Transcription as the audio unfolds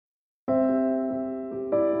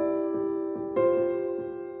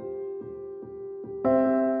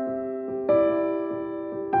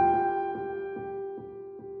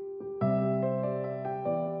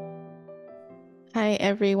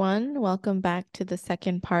everyone. Welcome back to the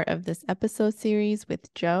second part of this episode series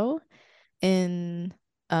with Joe. In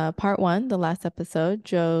part one, the last episode,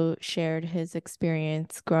 Joe shared his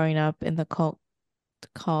experience growing up in the cult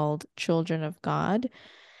called Children of God.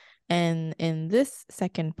 And in this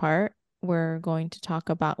second part, we're going to talk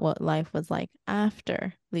about what life was like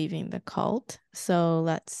after leaving the cult. So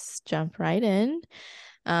let's jump right in.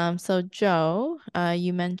 So Joe,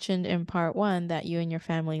 you mentioned in part one that you and your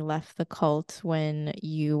family left the cult when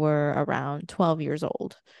you were around 12 years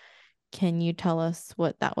old. Can you tell us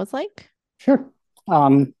what that was like? Sure.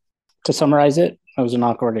 Um, to summarize it was an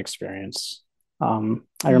awkward experience.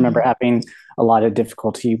 I remember Mm, having a lot of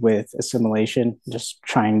difficulty with assimilation, just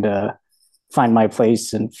trying to find my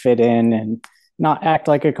place and fit in and not act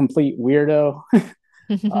like a complete weirdo.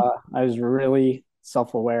 I was really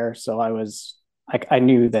self-aware, so I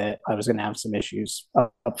knew that I was going to have some issues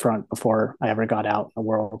up front before I ever got out in the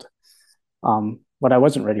world. What I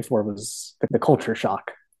wasn't ready for was the culture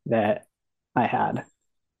shock that I had.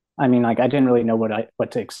 I mean, like I didn't really know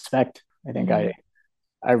what to expect. I think hmm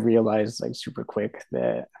I realized like super quick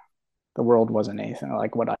that the world wasn't anything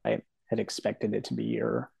like what I had expected it to be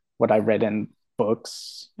or what I read in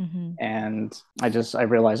books. hmm And I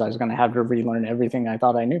realized I was going to have to relearn everything I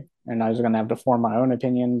thought I knew, and I was going to have to form my own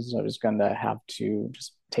opinions. I was going to have to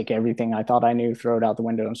just take everything I thought I knew, throw it out the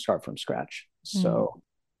window, and start from scratch. mm, So,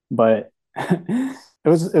 but it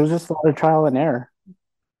was just a lot of trial and error.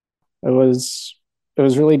 It was it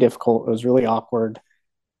was really difficult. It was really awkward.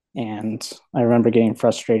 And I remember getting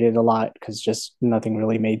frustrated a lot because just nothing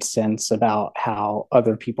really made sense about how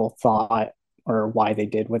other people thought or why they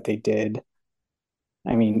did what they did.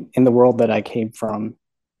 I mean, in the world that I came from,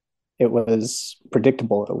 it was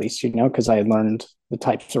predictable, at least, because I had learned the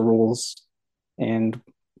types of rules and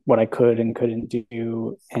what I could and couldn't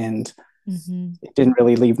do. And hmm it didn't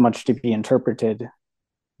really leave much to be interpreted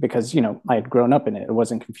because, I had grown up in it. It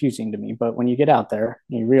wasn't confusing to me. But when you get out there,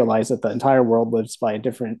 you realize that the entire world lives by a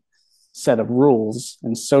different set of rules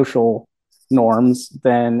and social norms,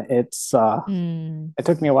 then mm, it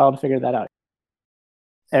took me a while to figure that out.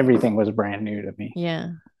 Everything was brand new to me.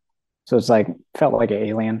 yeah. So it's like felt like an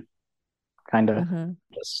alien, kind of Uh-huh.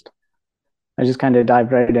 just I just kind of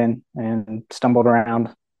dived right in and stumbled around,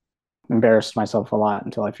 embarrassed myself a lot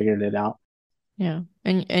until I figured it out. Yeah.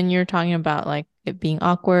 And you're talking about like it being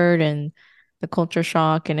awkward and the culture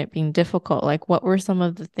shock and it being difficult. Like what were some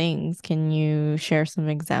of the things? Can you share some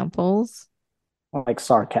examples? Like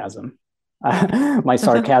sarcasm. My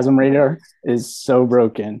sarcasm radar is so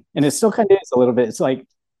broken, and it still kind of is a little bit. It's like,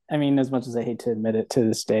 I mean, as much as I hate to admit it, to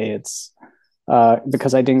this day, it's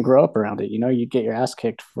because I didn't grow up around it. You get your ass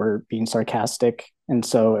kicked for being sarcastic, and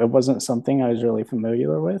so it wasn't something I was really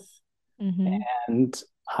familiar with. Mm-hmm. And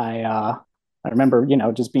I remember,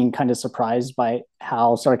 just being kind of surprised by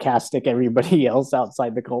how sarcastic everybody else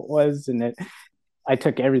outside the cult was, and I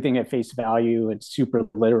took everything at face value and super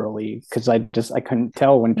literally because I couldn't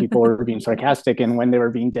tell when people were being sarcastic and when they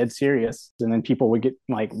were being dead serious. And then people would get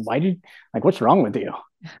like, what's wrong with you?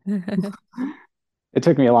 It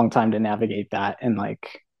took me a long time to navigate that, and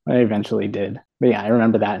like I eventually did. But yeah, I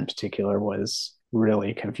remember that in particular was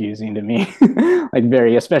really confusing to me. Like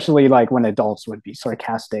very, especially like when adults would be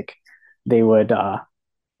sarcastic, they would I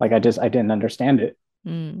didn't understand it.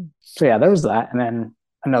 Mm, So yeah, there was that. And then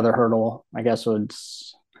another hurdle, I guess,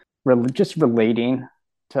 was just relating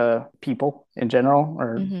to people in general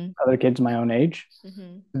or mm-hmm. other kids my own age.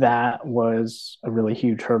 Mm-hmm. That was a really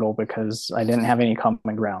huge hurdle because I didn't have any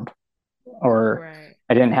common ground, or Right.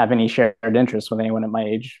 I didn't have any shared interests with anyone at my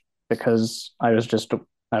age because I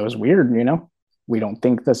was weird. We don't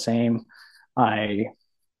think the same. I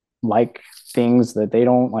like things that they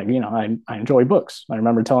don't like. I enjoy books. I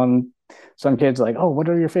remember telling some kids like, "Oh, what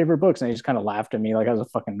are your favorite books?" And they just kind of laughed at me like I was a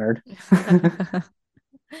fucking nerd.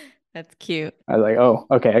 That's cute. I was like, "Oh,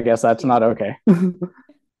 okay, I guess that's Cute. not okay."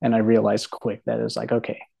 And I realized quick that it's like,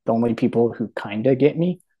 okay, the only people who kind of get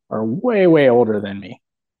me are way, way older than me.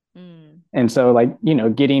 Mm, And so, like,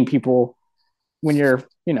 getting people when you're,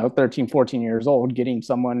 13, 14 years old, getting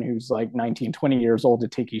someone who's like 19, 20 years old to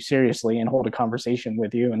take you seriously and hold a conversation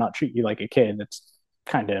with you and not treat you like a kid, that's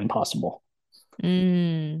kind of impossible.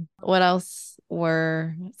 mm. What else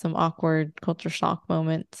were some awkward culture shock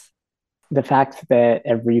moments? The fact that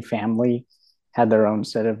every family had their own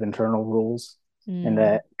set of internal rules, and Mm,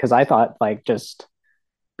 that because I thought, like, just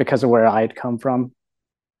because of where I'd come from,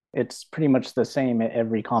 it's pretty much the same at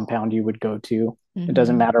every compound you would go to. It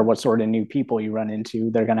doesn't mm-hmm. matter what sort of new people you run into,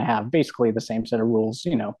 they're going to have basically the same set of rules,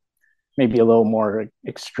 maybe a little more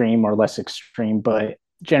extreme or less extreme, but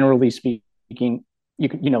generally speaking,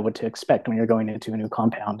 you know what to expect when you're going into a new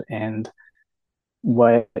compound. And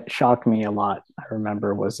what shocked me a lot, I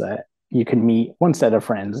remember, was that you could meet one set of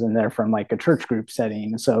friends and they're from like a church group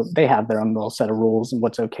setting. So they have their own little set of rules and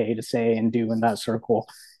what's okay to say and do in that circle.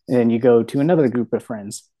 And then you go to another group of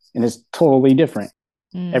friends and it's totally different.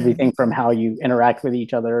 Mm, Everything from how you interact with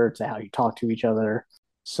each other to how you talk to each other.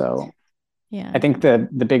 So yeah. I think the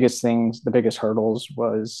biggest things, the biggest hurdles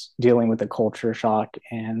was dealing with the culture shock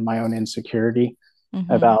and my own insecurity Mm-hmm.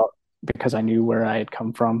 about, because I knew where I had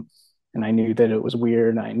come from and I knew that it was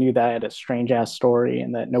weird. And I knew that I had a strange ass story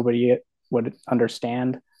and that nobody would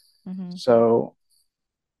understand. Mm-hmm. So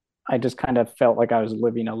I just kind of felt like I was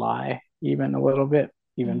living a lie, even a little bit,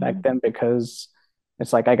 even back Mm-hmm. then, because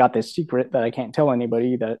it's like I got this secret that I can't tell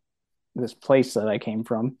anybody, that this place that I came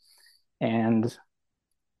from. And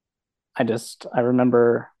I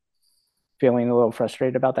remember feeling a little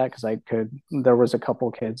frustrated about that because there was a couple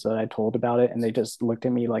kids that I told about it and they just looked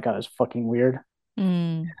at me like I was fucking weird.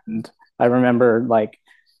 Mm. And I remember like,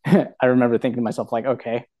 I remember thinking to myself, like,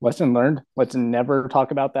 okay, lesson learned. Let's never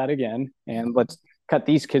talk about that again. And let's cut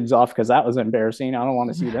these kids off because that was embarrassing. I don't want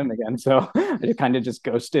to see them again. So I kind of just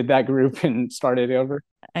ghosted that group and started over.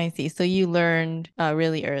 I see. So you learned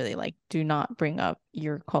really early, like, do not bring up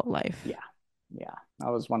your cult life. Yeah. Yeah. That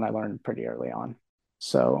was one I learned pretty early on.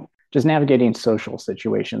 So just navigating social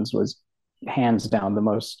situations was hands down the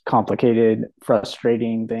most complicated,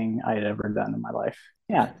 frustrating thing I had ever done in my life.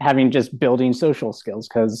 Yeah, having just building social skills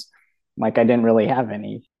because like I didn't really have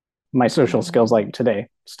any. My social skills like today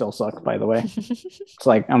still suck, by the way. It's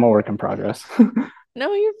like I'm a work in progress.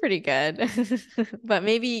 No, you're pretty good. But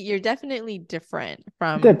maybe you're definitely different It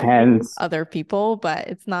from depends. other people, but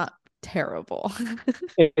it's not terrible.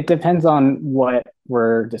 It depends on what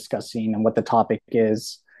we're discussing and what the topic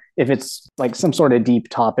is. If it's like some sort of deep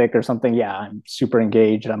topic or something, yeah, I'm super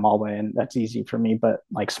engaged. I'm all in. That's easy for me. But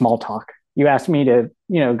like small talk, you ask me to,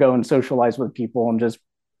 go and socialize with people and just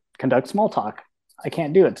conduct small talk. I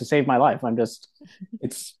can't do it to save my life.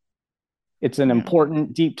 It's it's an Yeah.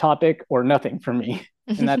 important deep topic or nothing for me,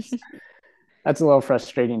 and that's a little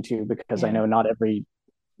frustrating too because I Yeah. know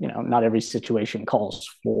not every situation calls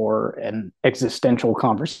for an existential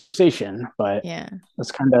conversation, but Yeah.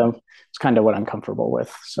 it's kind of what I'm comfortable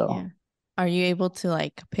with. So Yeah. Are you able to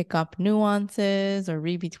like pick up nuances or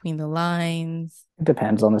read between the lines? it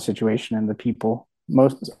depends on the situation and the people.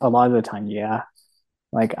 A lot of the time, yeah.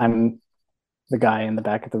 Like I'm the guy in the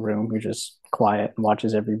back of the room who just quiet and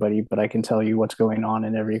watches everybody, but I can tell you what's going on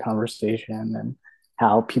in every conversation and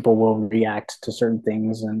how people will react to certain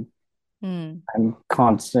things. And Hmm. I'm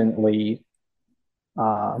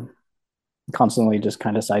um, constantly just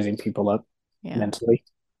kind of sizing people up Yeah. mentally.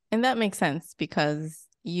 And that makes sense because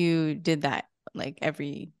you did that like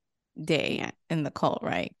every day in the cult,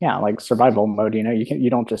 right? Yeah, like survival mode, you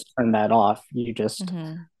don't just turn that off.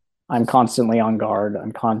 Mm-hmm. I'm constantly on guard.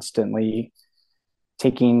 I'm constantly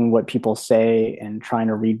taking what people say and trying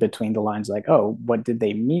to read between the lines, like, oh, what did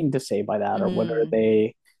they mean to say by that? Or what are Mm,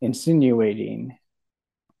 they insinuating?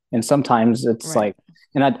 And sometimes it's right. like,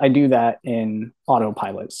 and I do that in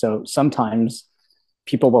autopilot. So sometimes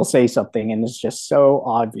people will say something and it's just so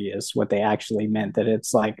obvious what they actually meant that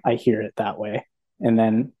it's like I hear it that way. And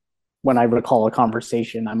then when I recall a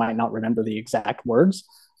conversation, I might not remember the exact words,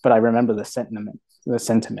 but I remember the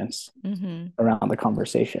sentiments Mm-hmm. around the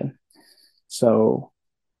conversation. So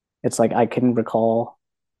it's like I can recall,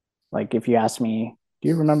 like if you ask me, do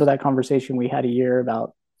you remember that conversation we had a year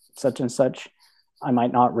about such and such? I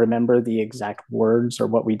might not remember the exact words or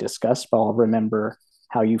what we discussed, but I'll remember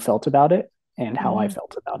how you felt about it and how I Mm-hmm.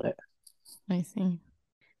 felt about it. I see.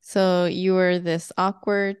 So you were this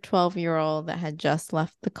awkward 12-year-old that had just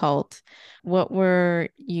left the cult. What were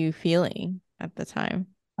you feeling at the time?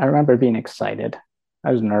 I remember being excited.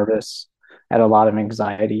 I was nervous, I had a lot of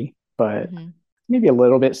anxiety, but Mm-hmm. maybe a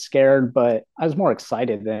little bit scared, but I was more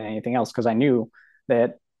excited than anything else because I knew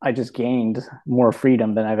that I just gained more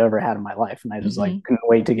freedom than I've ever had in my life. And I just like Mm-hmm. couldn't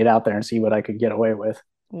wait to get out there and see what I could get away with.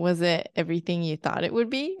 Was it everything you thought it would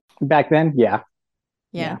be? Back then, yeah,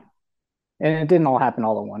 Yeah, yeah. And it didn't all happen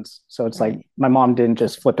all at once. So it's like right. my mom didn't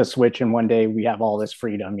just flip a switch and one day we have all this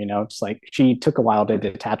freedom. It's like she took a while to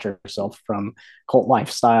detach herself from cult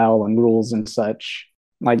lifestyle and rules and such.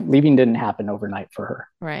 Like leaving didn't happen overnight for her.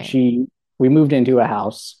 Right. We moved into a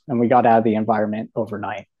house and we got out of the environment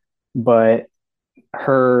overnight, but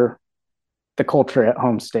her the culture at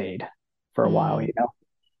home stayed for a while.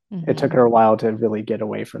 Mm, It took mm-hmm. her a while to really get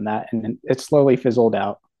away from that, and it slowly fizzled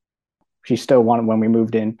out. She still wanted, when we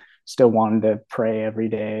moved in, still wanted to pray every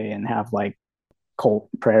day and have like cult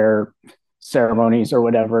prayer ceremonies or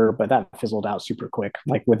whatever, but that fizzled out super quick,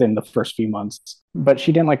 like within the first few months. But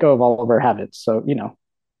she didn't let go of all of her habits. So,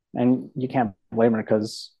 And you can't blame her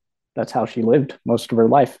because that's how she lived most of her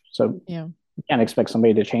life. So Yeah. you can't expect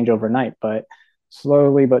somebody to change overnight, but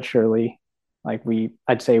slowly but surely, like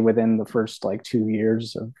I'd say within the first like 2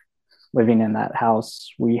 years of living in that house,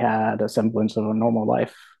 we had a semblance of a normal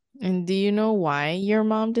life. And do you know why your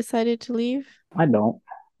mom decided to leave? I don't.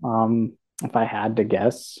 If I had to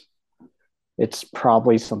guess, it's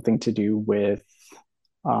probably something to do with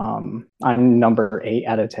I'm number 8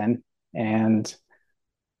 out of 10, and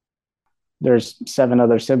there's 7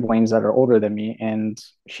 other siblings that are older than me, and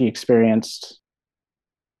she experienced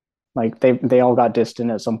like they all got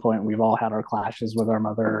distant at some point. We've all had our clashes with our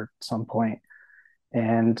mother at some point.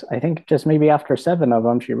 And I think just maybe after 7 of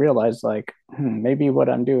them, she realized like, maybe what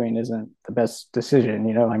I'm doing isn't the best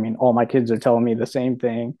decision. I mean, all my kids are telling me the same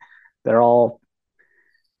thing. They're all,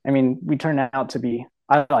 I mean,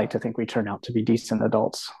 I like to think we turn out to be decent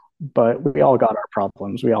adults, but we all got our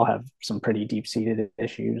problems. We all have some pretty deep seated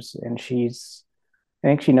issues. And I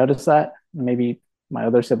think she noticed that. Maybe my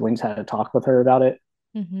other siblings had a talk with her about it.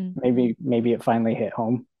 Mm-hmm. Maybe it finally hit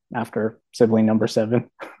home after sibling number 7.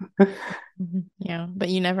 Mm-hmm. Yeah, but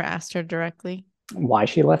you never asked her directly. Why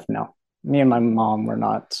she left? No, me and my mom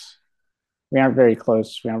we aren't very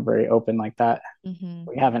close. We aren't very open like that. Mm-hmm.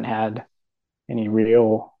 We haven't had any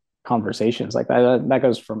real conversations like that. That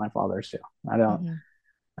goes for my father too. Mm-hmm.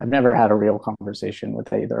 I've never had a real conversation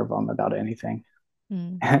with either of them about anything.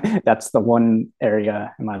 Mm. That's the one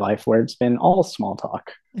area in my life where it's been all small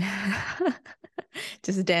talk.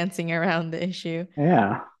 Just dancing around the issue.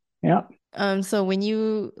 Yeah. Yeah. So when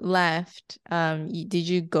you left, did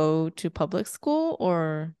you go to public school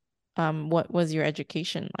or what was your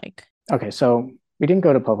education like? Okay. So we didn't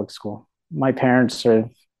go to public school. My parents have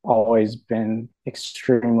always been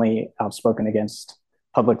extremely outspoken against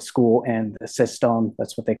public school and the system.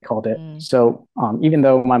 That's what they called it. Mm. So even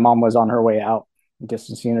though my mom was on her way out,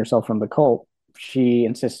 distancing herself from the cult, she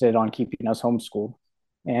insisted on keeping us homeschooled.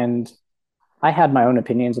 And I had my own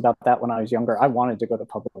opinions about that when I was younger. I wanted to go to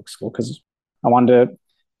public school because I wanted to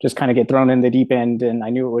just kind of get thrown in the deep end, and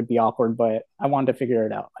I knew it would be awkward, but I wanted to figure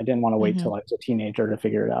it out. I didn't want to wait Mm-hmm. till I was a teenager to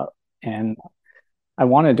figure it out. And I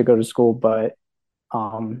wanted to go to school, but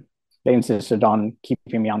they insisted on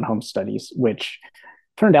keeping me on home studies, which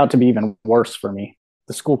turned out to be even worse for me.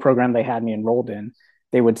 The school program they had me enrolled in,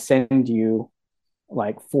 they would send you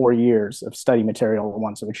like 4 years of study material at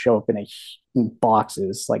once. It would show up in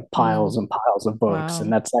boxes, like Mm. piles and piles of books. And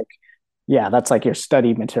Wow. that's like your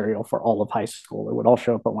study material for all of high school. It would all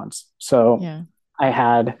show up at once. So Yeah. I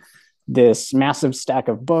had this massive stack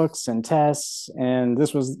of books and tests. And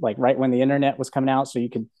this was like right when the internet was coming out. So you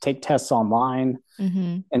could take tests online.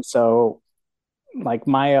 Mm-hmm. And so like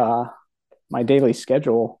my daily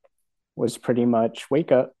schedule was pretty much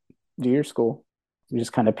wake up, do your school, you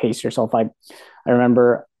just kind of pace yourself. I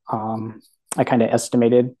remember I kind of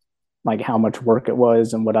estimated like how much work it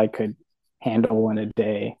was and what I could handle in a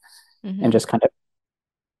day, and Mm-hmm. just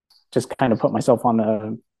kind of put myself on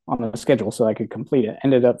the schedule so I could complete it.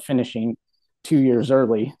 Ended up finishing 2 years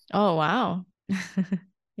early. Oh, wow.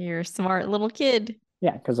 You're a smart little kid.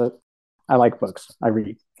 Yeah, because I like books. I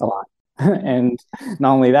read a lot. Mm-hmm. And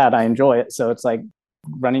not only that, I enjoy it. So it's like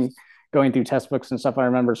running, going through test books and stuff. I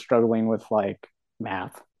remember struggling with like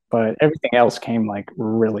math, but everything else came like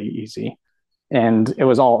really easy. And it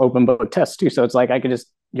was all open book tests too. So it's like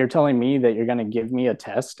you're telling me that you're going to give me a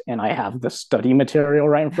test and I have the study material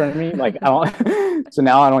right in front of me. Like, I don't, so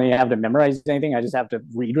now I don't even have to memorize anything. I just have to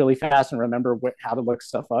read really fast and remember how to look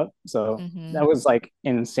stuff up. So Mm-hmm. that was like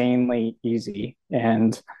insanely easy.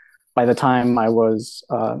 And by the time I was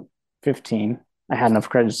 15, I had enough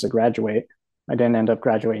credits to graduate. I didn't end up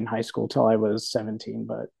graduating high school till I was 17,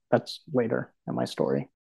 but that's later in my story.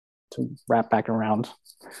 To wrap back around,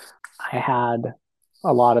 I had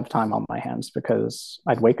a lot of time on my hands because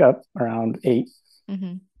I'd wake up around 8,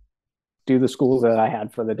 Mm-hmm. do the schools that I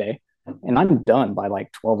had for the day, and I'm done by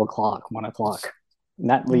like 12 o'clock, 1 o'clock. And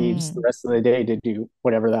that leaves the Mm. rest of the day to do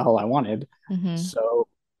whatever the hell I wanted. Mm-hmm. So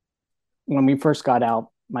when we first got out,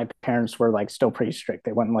 my parents were like still pretty strict.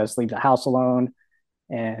 They wouldn't let us leave the house alone.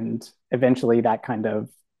 And eventually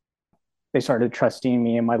they started trusting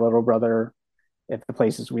me and my little brother at the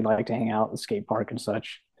places we like to hang out, the skate park and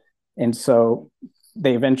such. And so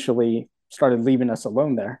they eventually started leaving us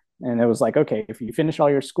alone there. And it was like, okay, if you finish all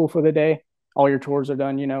your school for the day, all your chores are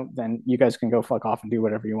done, then you guys can go fuck off and do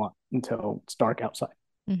whatever you want until it's dark outside.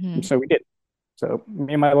 And Mm-hmm. so we did. So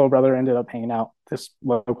me and my little brother ended up hanging out this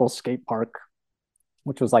local skate park,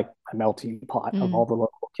 which was like a melting pot of Mm. all the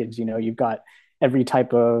local kids. You've got every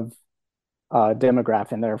type of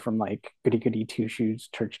demographic in there, from like goody goody two shoes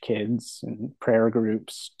church kids and prayer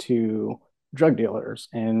groups to drug dealers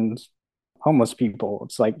and homeless people.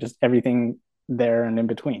 It's like just everything there and in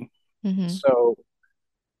between. Mm-hmm. So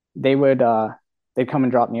they would they'd come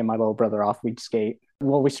and drop me and my little brother off. We'd skate.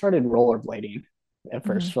 Well, we started rollerblading at Mm-hmm.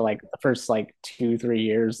 first for like the first like 2 3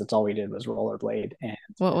 years. That's all we did was rollerblade. And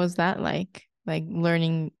What was that like? Like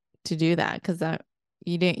learning to do that? Because that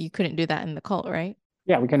you couldn't do that in the cult, right?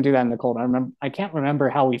 yeah, we couldn't do that in the cold. I can't remember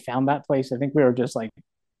how we found that place. I think we were just like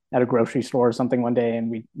at a grocery store or something one day,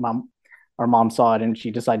 and our mom saw it, and she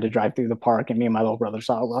decided to drive through the park, and me and my little brother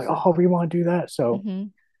saw it. We're like, oh, we want to do that. So Mm-hmm.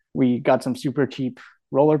 we got some super cheap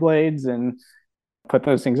rollerblades and put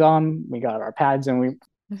those things on. We got our pads,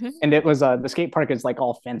 Mm-hmm. and it was the skate park is like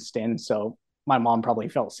all fenced in, so my mom probably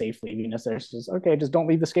felt safe leaving us there. She's just okay, just don't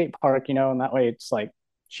leave the skate park, and that way it's like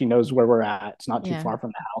she knows where we're at. It's not too Yeah. far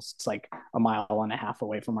from the house. It's like a mile and a half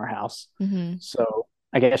away from our house. Mm-hmm. So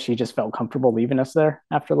I guess she just felt comfortable leaving us there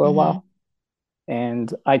after a little Mm-hmm. while.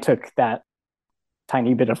 And I took that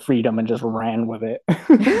tiny bit of freedom and just ran with it.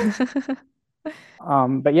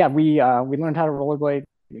 But yeah, we learned how to rollerblade.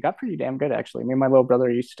 We got pretty damn good actually. Me and my little brother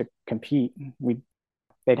used to compete. We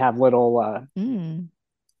they'd have little Mm.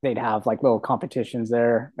 they'd have like little competitions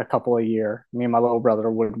there a couple a year. Me and my little brother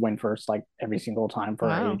would win first like every single time for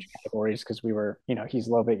our Wow. age categories because we were, he's a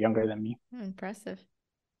little bit younger than me. Impressive.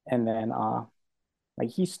 And then like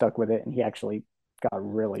he stuck with it and he actually got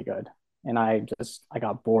really good. And I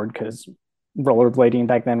got bored because rollerblading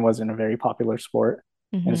back then wasn't a very popular sport.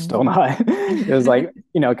 And it's Mm-hmm. still not. It was like,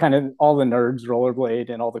 kind of all the nerds rollerblade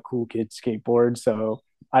and all the cool kids skateboard. So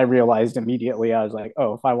I realized immediately, I was like,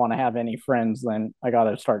 oh, if I want to have any friends, then I got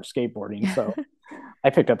to start skateboarding. So I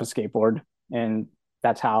picked up a skateboard and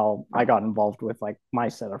that's how I got involved with like my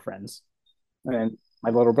set of friends. And my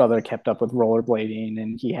little brother kept up with rollerblading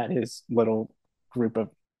and he had group of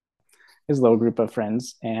little group of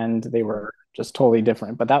friends and they were just totally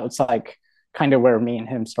different. But that was like kind of where me and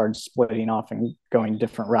him started splitting off and going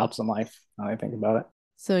different routes in life. When I think about it.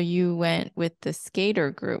 So you went with the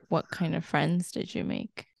skater group. What kind of friends did you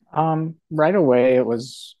make? Right away it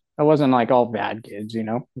wasn't like all bad kids.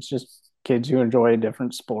 It's just kids who enjoy a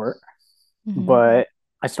different sport. Mm-hmm. But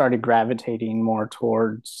I started gravitating more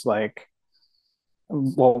towards like,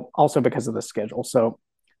 well, also because of the schedule. So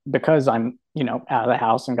because I'm, out of the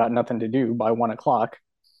house and got nothing to do by 1 o'clock,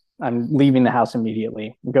 I'm leaving the house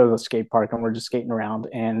immediately, go to the skate park, and we're just skating around.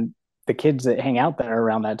 And the kids that hang out there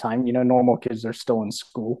around that time, normal kids are still in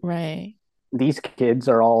school. Right. These kids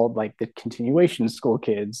are all like the continuation school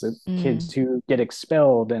kids, the Mm. kids who get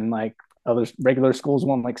expelled and like other regular schools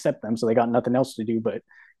won't accept them. So they got nothing else to do but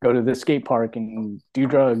go to the skate park and do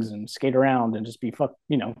drugs and skate around and just be fucking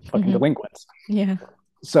Mm-hmm. delinquents. Yeah.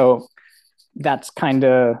 So that's kind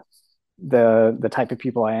of the type of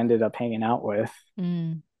people I ended up hanging out with.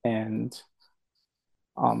 Mm. And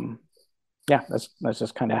um yeah, that's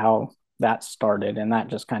just kind of how that started, and that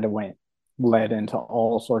just kind of led into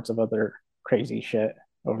all sorts of other crazy shit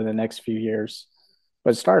over the next few years.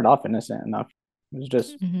 But it started off innocent enough. It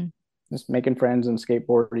was Mm-hmm. just making friends and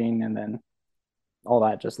skateboarding, and then all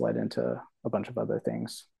that just led into a bunch of other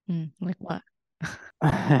things. Mm. Like what?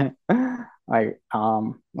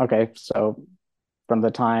 Okay, so from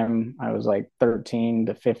the time I was like 13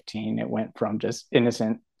 to 15, it went from just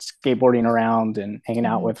innocent skateboarding around and hanging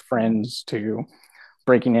out Mm-hmm. with friends to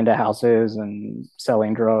breaking into houses and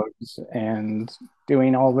selling drugs and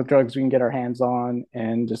doing all the drugs we can get our hands on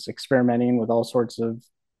and just experimenting with all sorts of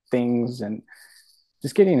things and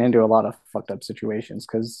just getting into a lot of fucked up situations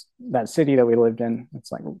because that city that we lived in,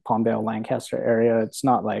 it's like Palmdale, Lancaster area. It's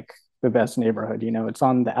not like the best neighborhood. It's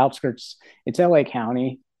on the outskirts. It's LA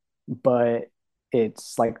County, but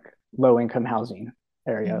it's like low income housing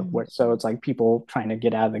area Mm-hmm. where so it's like people trying to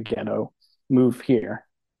get out of the ghetto, move here,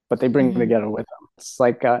 but they bring the Mm-hmm. ghetto with them. It's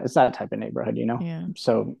like it's that type of neighborhood. Yeah.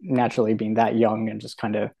 So naturally, being that young and just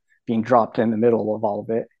kind of being dropped in the middle of all of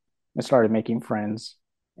it, I started making friends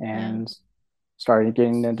Yeah. and started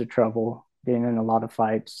getting into trouble, getting in a lot of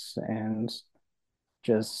fights, and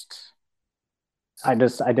just I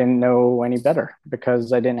didn't know any better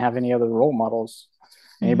because I didn't have any other role models,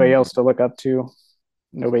 anybody Mm-hmm. else to look up to,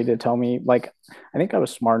 nobody to tell me. Like, I think I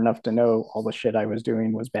was smart enough to know all the shit I was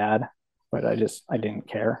doing was bad, but I didn't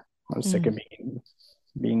care. I was sick Mm-hmm. of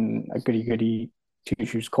being a goody goody two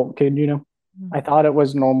shoes cult kid. I thought it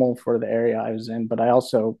was normal for the area I was in, but I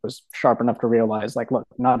also was sharp enough to realize, like, look,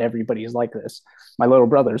 not everybody's like this. My little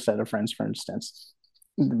brother's set of friends, for instance,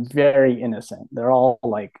 very innocent. They're all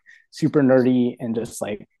like super nerdy and just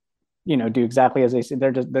like, do exactly as they say.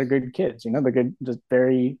 They're good kids, they're good, just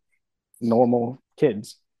very normal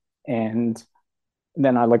kids. And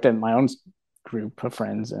then I looked at my own group of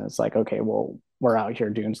friends and it's like, okay, well, were out here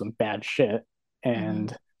doing some bad shit. Mm-hmm.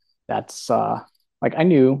 And that's like I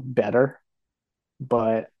knew better,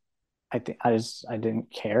 but I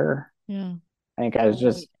didn't care. Yeah. I think I was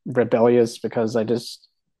just rebellious because I just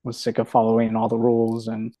was sick of following all the rules.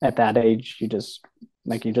 And at that age, you just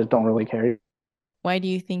don't really care. Why do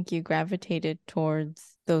you think you gravitated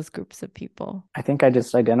towards those groups of people? I think I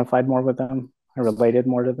just identified more with them. I related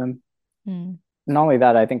more to them. Mm. Not only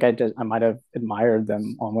that, I think I might have admired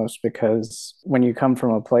them almost because when you come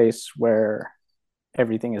from a place where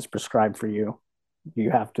everything is prescribed for you,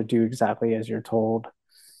 you have to do exactly as you're told.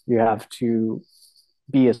 You have to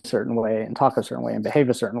be a certain way and talk a certain way and behave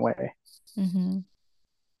a certain way. Mm-hmm.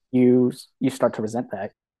 You start to resent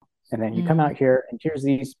that, and then you come Mm. out here and here's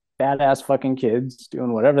these badass fucking kids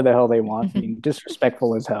doing whatever the hell they want, being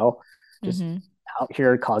disrespectful as hell, just Mm-hmm. out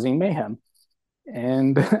here causing mayhem.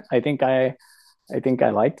 And I think I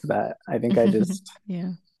liked that.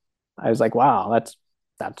 Yeah. I was like, wow,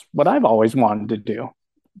 that's what I've always wanted to do.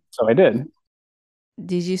 So I did.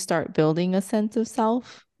 Did you start building a sense of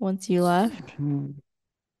self once you left?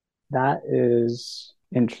 That is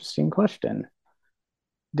interesting question.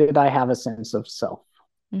 Did I have a sense of self?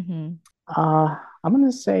 Mm-hmm. I'm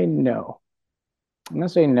gonna say no. I'm gonna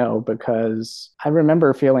say no because I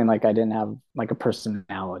remember feeling like I didn't have like a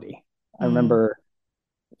personality. I Mm. remember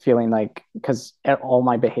feeling like because all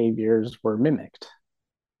my behaviors were mimicked.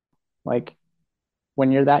 Like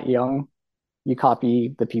when you're that young, you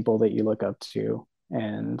copy the people that you look up to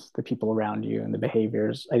and the people around you and the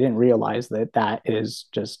behaviors. I didn't realize that that is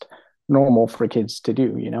just normal for kids to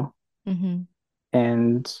do, you know? Mm-hmm.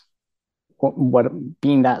 And what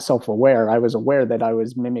being that self-aware, I was aware that I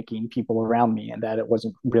was mimicking people around me and that it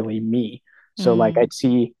wasn't really me. So like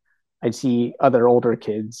Mm. I'd see other older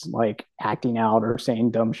kids like acting out or saying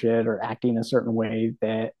dumb shit or acting a certain way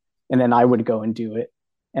that, and then I would go and do it.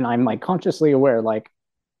 And I'm like consciously aware, like,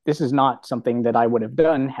 this is not something that I would have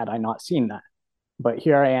done had I not seen that. But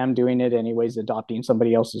here I am doing it anyways, adopting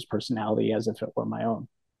somebody else's personality as if it were my own.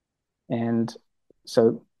 And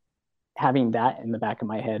so having that in the back of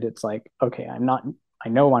my head, it's like, okay, I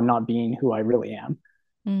know I'm not being who I really am,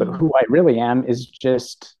 but Mm. who I really am is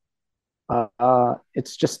just,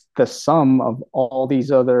 it's just the sum of all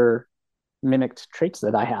these other mimicked traits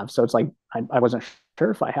that I have. So it's like, I wasn't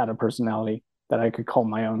sure if I had a personality that I could call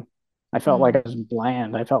my own. I felt like Mm. I was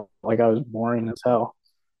bland. I felt like I was boring as hell.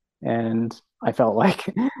 And I felt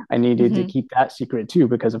like I needed to Mm-hmm. keep that secret too,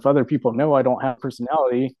 because if other people know I don't have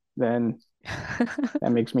personality, then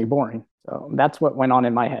that makes me boring. So that's what went on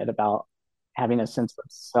in my head about having a sense of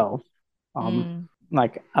self. Um, Mm.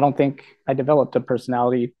 like I don't think I developed a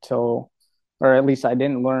personality till, or at least I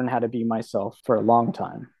didn't learn how to be myself for a long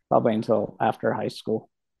time, probably until after high school.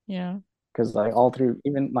 Yeah. Because like all through,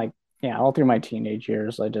 even like, yeah, all through my teenage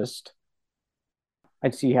years,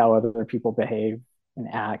 I'd see how other people behave and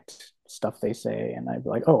act, stuff they say, and I'd be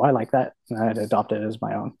like, oh, I like that, and I'd adopt it as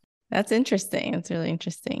my own. That's interesting. It's really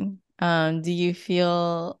interesting. Do you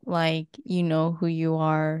feel like you know who you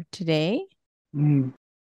are today? Mm.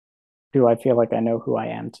 Do I feel like I know who I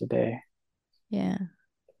am today? Yeah.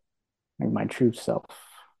 Like my true self?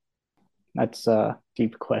 That's a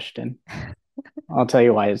deep question. I'll tell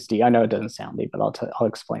you why it's deep. I know it doesn't sound deep, but I'll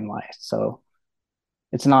explain why. So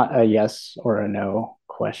it's not a yes or a no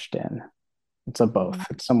question. It's a both.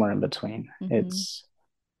 Mm-hmm. It's somewhere in between. Mm-hmm. It's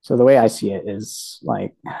so the way I see it is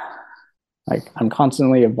like I'm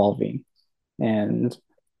constantly evolving. And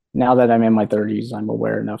now that I'm in my 30s, I'm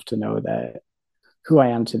aware enough to know that who I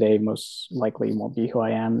am today most likely won't be who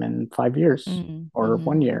I am in 5 years or Mm-hmm.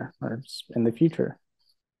 1 year or in the future.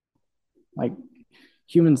 Like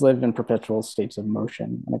humans live in perpetual states of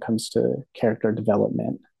motion when it comes to character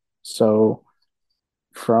development. So,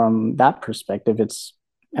 from that perspective, it's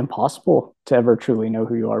impossible to ever truly know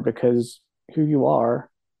who you are because who you are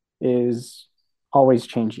is always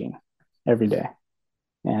changing every day.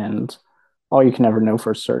 And all you can ever know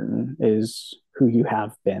for certain is who you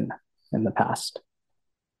have been in the past.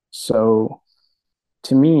 So,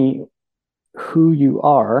 to me, who you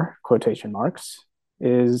are, quotation marks,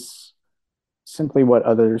 is simply what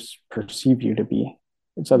others perceive you to be.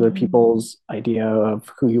 It's other Mm-hmm. people's idea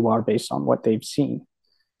of who you are based on what they've seen.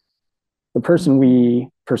 The person Mm-hmm. we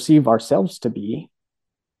perceive ourselves to be,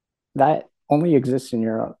 that only exists in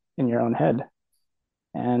your own head.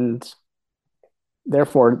 And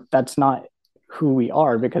therefore that's not who we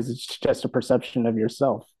are because it's just a perception of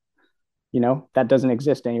yourself. You know, that doesn't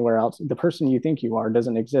exist anywhere else. The person you think you are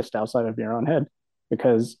doesn't exist outside of your own head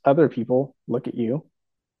because other people look at you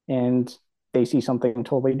and they see something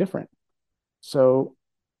totally different. So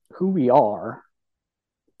who we are,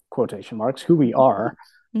 quotation marks, who we are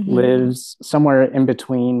lives somewhere in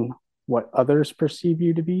between what others perceive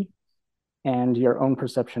you to be and your own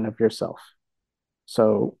perception of yourself.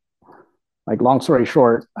 So, like, long story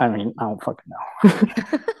short, I mean, I don't fucking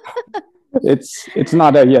know. It's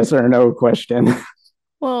not a yes or no question.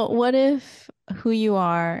 Well, what if who you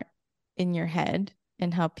are in your head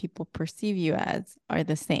and how people perceive you as are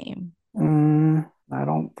the same? I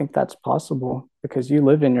don't think that's possible because you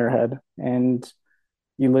live in your head and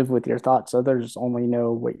you live with your thoughts. Others only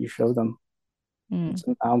know what you show them. Mm.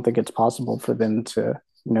 So I don't think it's possible for them to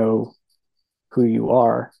know who you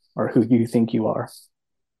are or who you think you are.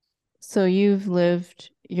 So you've lived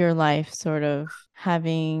your life sort of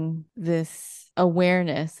having this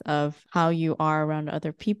awareness of how you are around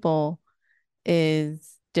other people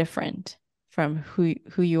is different from who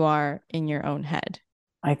you are in your own head.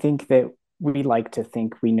 I think that we like to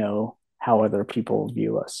think we know how other people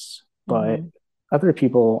view us, but other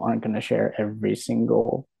people aren't going to share every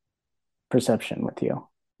single perception with you.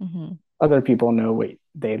 Other people know what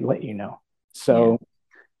they let you know. So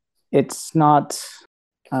it's not,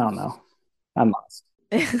 I don't know. I'm lost.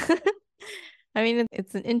 I mean,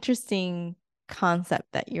 it's an interesting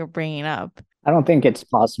concept that you're bringing up. I don't think it's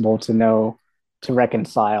possible to know, to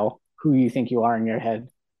reconcile who you think you are in your head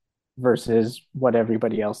versus what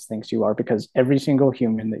everybody else thinks you are, because every single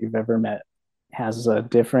human that you've ever met has a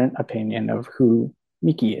different opinion of who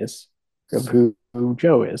Miki is, of who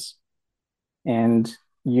Joe is. And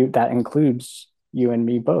that includes you and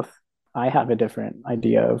me both. I have a different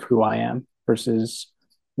idea of who I am versus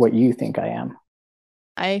what you think I am.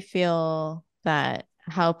 I feel that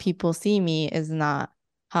how people see me is not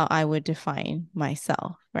how I would define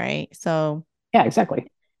myself, right? So yeah,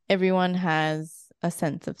 exactly. Everyone has a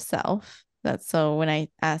sense of self. That's so when I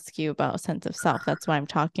ask you about sense of self, that's what I'm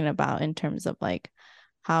talking about in terms of like,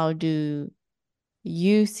 how do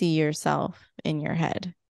you see yourself in your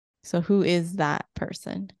head? So who is that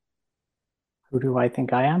person? Who do I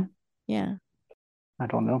think I am? Yeah. I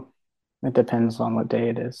don't know. It depends on what day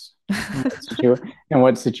it is and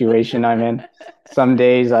what situation I'm in. Some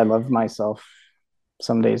days I love myself.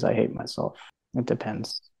 Some days I hate myself. It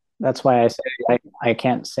depends. That's why I say I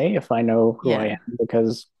can't say if I know who I am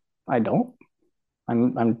because I don't.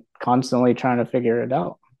 I'm constantly trying to figure it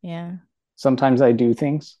out. Yeah. Sometimes I do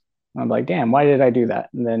things. I'm like, damn, why did I do that?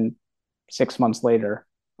 And then 6 months later,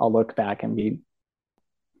 I'll look back and be,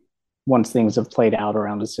 once things have played out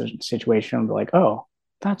around a situation, I'll be like, oh,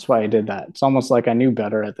 that's why I did that. It's almost like I knew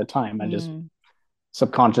better at the time. I just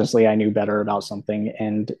subconsciously I knew better about something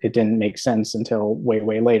and it didn't make sense until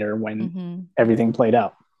way later when everything played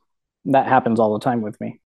out. That happens all the time with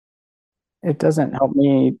me. It doesn't help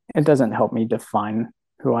me define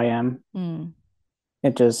who I am.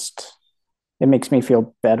 It makes me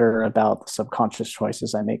feel better about the subconscious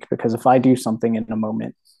choices I make, because if I do something in a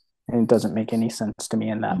moment and it doesn't make any sense to me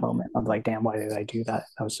in that moment, I'm like, damn, why did I do that?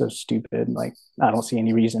 That was so stupid. Like, I don't see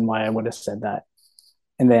any reason why I would have said that.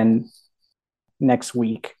 And then next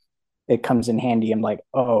week it comes in handy. I'm like,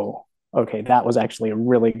 oh, okay, that was actually a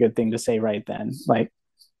really good thing to say right then. Like,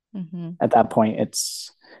 at that point, it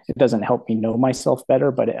doesn't help me know myself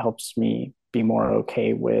better, but it helps me be more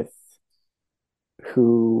okay with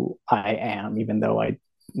who I am, even though I'm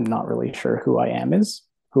not really sure who I am is.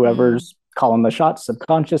 Whoever's calling the shots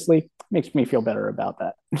subconsciously makes me feel better about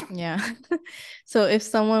that. Yeah. So if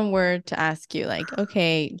someone were to ask you, like,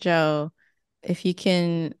 okay, Joe, if you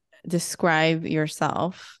can describe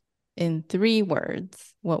yourself in 3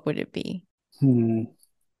 words, what would it be? If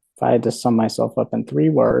I had to sum myself up in 3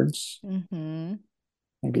 words,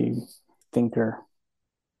 maybe thinker,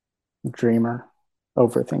 dreamer,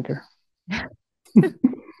 overthinker.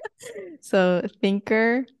 So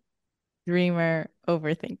thinker, dreamer,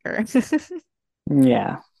 overthinker.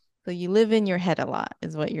 Yeah. So you live in your head a lot,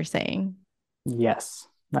 is what you're saying. Yes,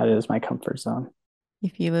 that is my comfort zone.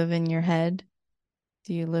 If you live in your head,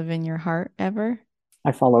 do you live in your heart ever?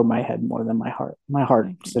 I follow my head more than my heart. My heart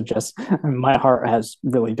suggests, my heart has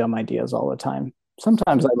really dumb ideas all the time.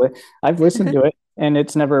 Sometimes I've listened to it and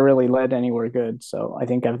it's never really led anywhere good. So I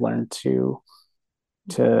think I've learned to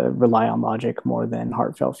rely on logic more than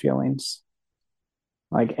heartfelt feelings.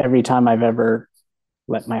 Like, every time I've ever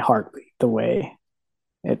let my heart lead the way,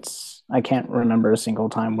 I can't remember a single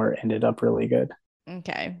time where it ended up really good.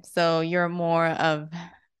 Okay. So you're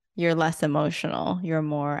less emotional. You're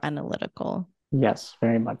more analytical. Yes,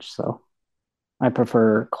 very much so. I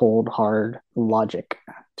prefer cold, hard logic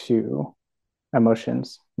to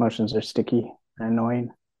emotions. Emotions are sticky and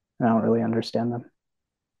annoying. And I don't really understand them.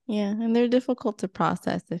 Yeah, and they're difficult to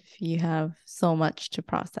process if you have so much to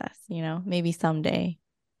process, maybe someday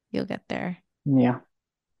you'll get there. Yeah.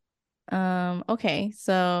 Okay,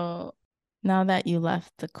 so now that you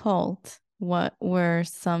left the cult, what were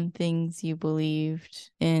some things you believed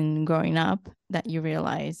in growing up that you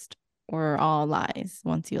realized were all lies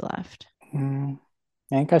once you left? I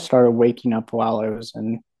think I started waking up while I was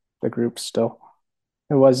in the group still.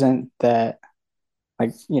 It wasn't that,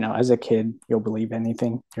 like, as a kid, you'll believe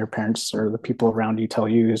anything your parents or the people around you tell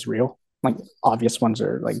you is real. Like, obvious ones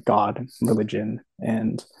are like God, religion,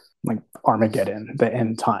 and like Armageddon, the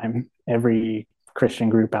end time. Every Christian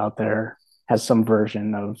group out there has some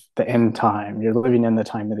version of the end time. You're living in the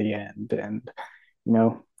time of the end, and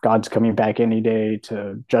God's coming back any day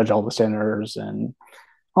to judge all the sinners and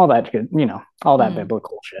all that good, all that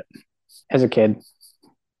biblical shit. As a kid,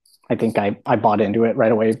 I think I bought into it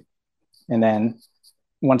right away. And then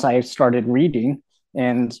once I started reading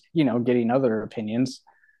and, getting other opinions,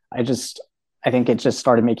 I think it just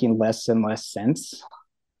started making less and less sense.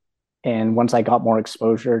 And once I got more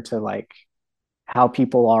exposure to like how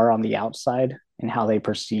people are on the outside and how they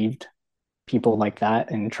perceived people like that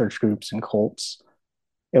in church groups and cults,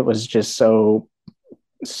 it was just so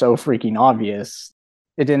freaking obvious.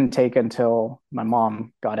 It didn't take until my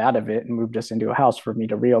mom got out of it and moved us into a house for me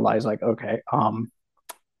to realize, like, okay,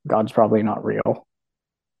 God's probably not real.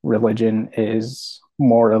 Religion is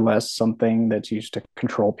more or less something that's used to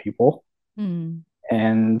control people.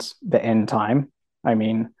 And the end time, I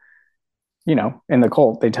mean, in the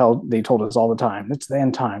cult, they told us all the time, it's the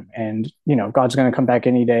end time, and God's going to come back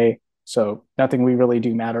any day. So nothing we really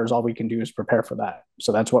do matters. All we can do is prepare for that.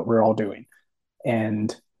 So that's what we're all doing.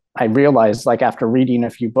 And I realized, like, after reading a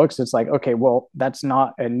few books, it's like, okay, well, that's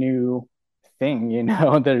not a new thing.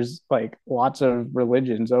 There's like lots of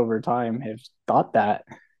religions over time have thought that.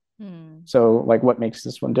 So like, what makes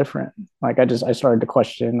this one different? Like, I started to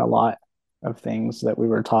question a lot of things that we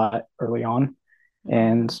were taught early on,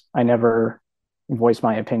 and I never voiced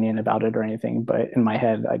my opinion about it or anything, but in my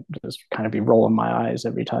head, I just kind of be rolling my eyes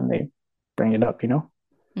every time they bring it up.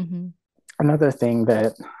 Another thing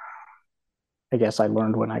that I guess I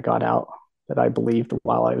learned when I got out that I believed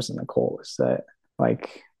while I was in the cult is that,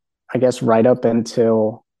 like, I guess right up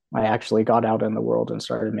until I actually got out in the world and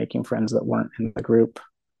started making friends that weren't in the group,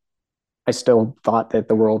 I still thought that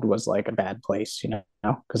the world was like a bad place,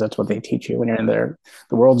 because that's what they teach you when you're in there.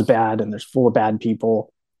 The world's bad and there's full of bad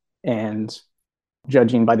people. And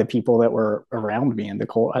judging by the people that were around me in the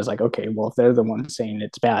cult, I was like, okay, well, if they're the ones saying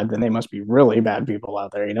it's bad, then they must be really bad people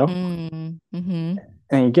out there, And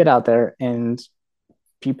you get out there and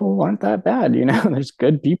people aren't that bad, There's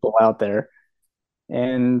good people out there.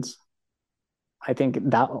 And I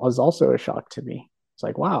think that was also a shock to me. It's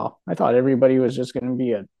like, wow, I thought everybody was just going to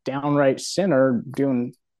be a downright sinner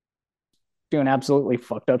doing absolutely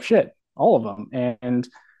fucked up shit, all of them. And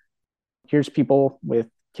here's people with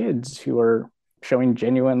kids who are showing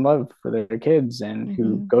genuine love for their kids and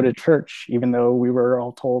who go to church, even though we were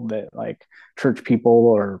all told that like church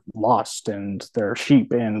people are lost and they're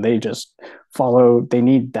sheep and they just follow, they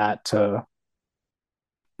need that to,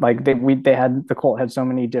 like, the cult had so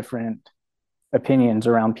many different opinions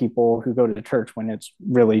around people who go to church when it's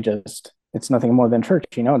really just, it's nothing more than church.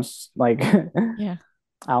 It's like, yeah.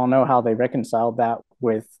 I don't know how they reconciled that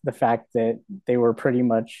with the fact that they were pretty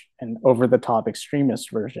much an over the top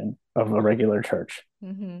extremist version of a regular church.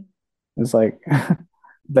 It's like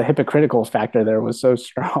the hypocritical factor there was so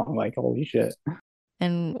strong, like, holy shit.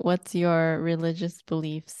 And what's your religious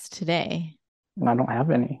beliefs today? I don't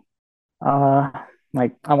have any.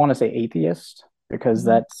 Like, I want to say atheist because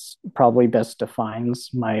that's probably best defines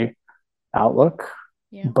my outlook.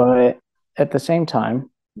 Yeah. But at the same time,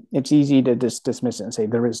 it's easy to just dismiss it and say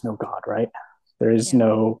there is no God, right? There is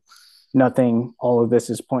nothing. All of this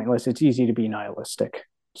is pointless. It's easy to be nihilistic.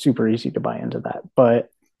 Super easy to buy into that. But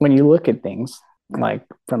when you look at things like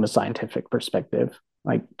from a scientific perspective,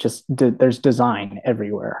 like just there's design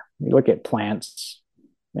everywhere. You look at plants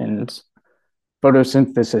and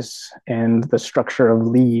photosynthesis and the structure of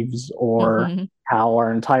leaves, or how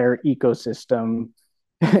our entire ecosystem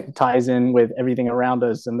ties in with everything around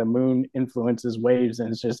us, and the moon influences waves,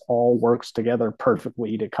 and it just all works together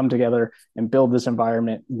perfectly to come together and build this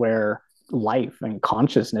environment where life and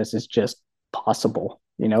consciousness is just possible.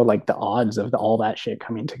 Like the odds of all that shit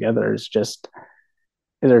coming together is just,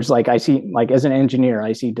 there's like, I see, like, as an engineer,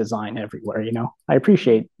 I see design everywhere. I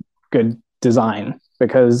appreciate good design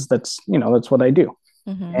because that's what I do.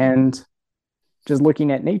 And just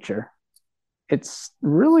looking at nature, it's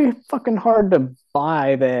really fucking hard to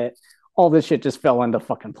buy that all this shit just fell into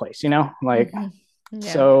fucking place, like,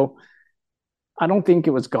 so I don't think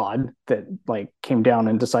it was God that like came down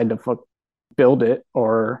and decided to build it,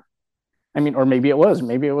 or maybe it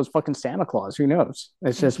was fucking Santa Claus, who knows?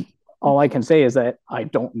 It's just all I can say is that I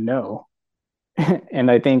don't know. And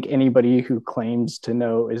I think anybody who claims to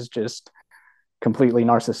know is just completely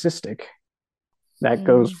narcissistic. That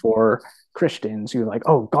goes Mm, for Christians who are like,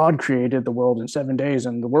 oh, God created the world in 7 days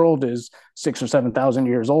and the world is 6 or 7 thousand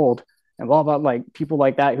years old, and blah blah. Like people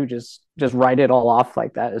like that who just write it all off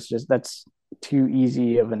like that. It's just that's too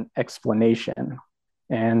easy of an explanation.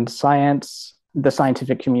 And science, the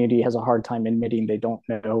scientific community has a hard time admitting they don't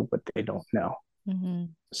know what they don't know. mhm,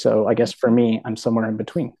 So I guess for me, I'm somewhere in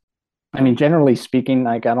between. I mean, generally speaking,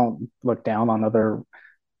 like I don't look down on other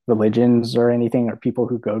religions or anything or people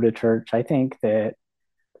who go to church. I think that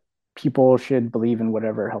people should believe in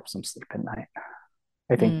whatever helps them sleep at night.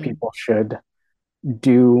 I think mm, people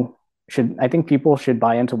do should I think people should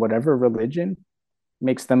buy into whatever religion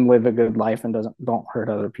makes them live a good life and doesn't don't hurt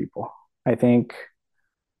other people. I think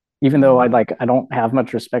even though mm, I don't have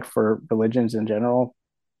much respect for religions in general,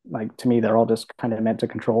 like to me they're all just kind of meant to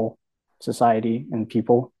control society and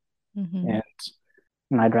people, mhm,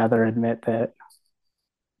 and I'd rather admit that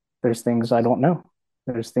there's things I don't know.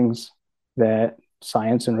 There's things that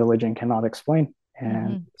science and religion cannot explain.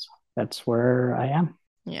 And mhm. that's where I am.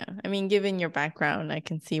 Yeah. I mean, given your background, I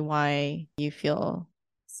can see why you feel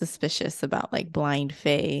suspicious about like blind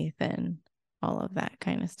faith and all of that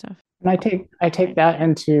kind of stuff. And I take Right. that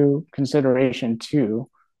into consideration too.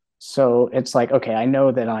 So it's like, okay, I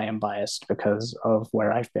know that I am biased because of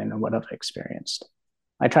where I've been and what I've experienced.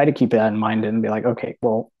 I try to keep that in mind and be like, okay,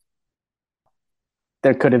 well,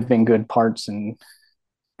 there could have been good parts and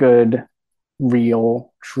good,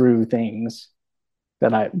 real, true things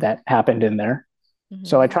that happened in there.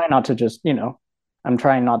 So I Mhm. try not to just, I'm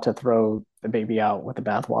trying not to throw the baby out with the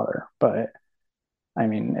bathwater. But I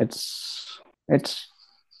mean, it's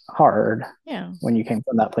hard Yeah. when you came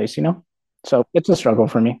from that place. So it's a struggle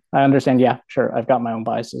for me. I understand. Yeah, sure. I've got my own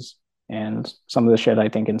biases, and some of the shit I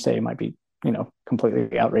think and say might be,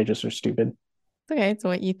 completely outrageous or stupid. It's okay. It's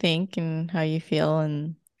what you think and how you feel,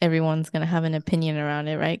 and everyone's gonna have an opinion around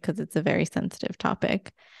it, right? Because it's a very sensitive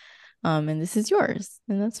topic. And this is yours,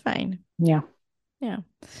 and that's fine. Yeah. Yeah.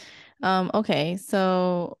 Okay,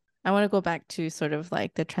 so I want to go back to sort of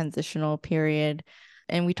like the transitional period,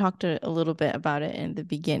 and we talked a little bit about it in the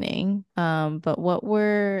beginning. But what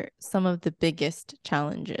were some of the biggest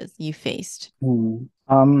challenges you faced?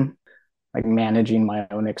 Like managing my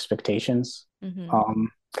own expectations. Mm-hmm.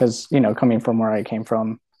 Because coming from where I came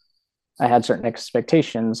from, I had certain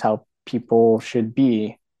expectations how people should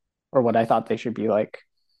be, or what I thought they should be like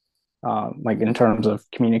in terms of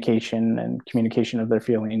communication and communication of their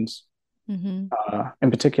feelings, Mm-hmm.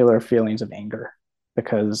 in particular feelings of anger,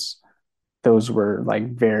 because those were like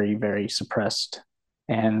very, very suppressed.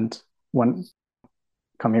 And when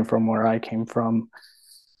coming from where I came from,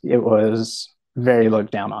 it was very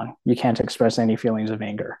looked down on. You can't express any feelings of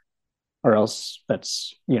anger, or else you're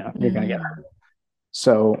going to get Mm-hmm. hurt.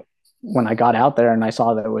 So when I got out there and I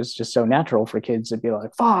saw that it was just so natural for kids to be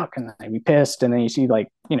like, fuck, and they'd be pissed. And then you see like,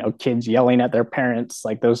 kids yelling at their parents,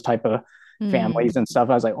 like those type of families and stuff.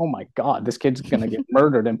 I was like, oh my God, this kid's going to get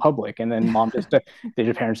murdered in public. And then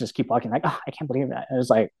the parents just keep walking like, oh, I can't believe that. And it was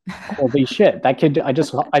like, holy shit, that kid, I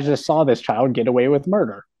just saw this child get away with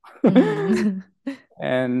murder. Mm-hmm.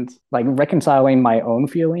 And like reconciling my own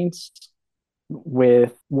feelings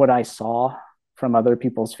with what I saw from other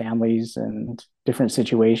people's families and different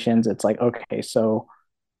situations, it's like, okay, so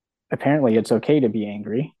apparently it's okay to be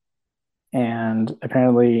angry. And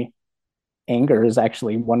apparently anger is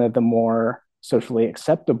actually one of the more socially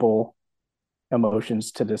acceptable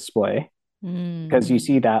emotions to display, because you Mm.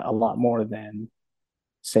 see that a lot more than,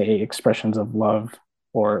 say, expressions of love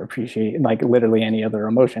or appreciate, like literally any other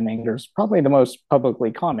emotion. Anger is probably the most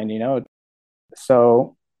publicly common.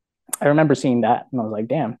 So I remember seeing that and I was like,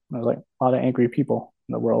 damn, I was like, a lot of angry people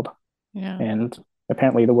in the world. Yeah. And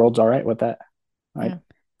apparently the world's all right with that. Like Yeah.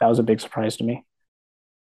 that was a big surprise to me.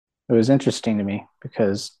 It was interesting to me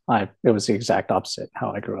because it was the exact opposite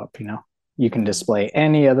how I grew up. You can Mm. display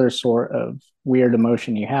any other sort of weird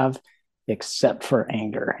emotion you have except for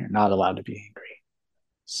anger. You're not allowed to be angry.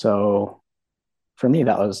 So for me,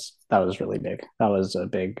 that was really big. That was a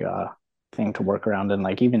big thing to work around. And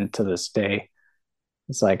like even to this day,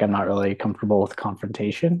 it's like I'm not really comfortable with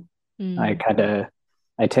confrontation. I Mm. kind of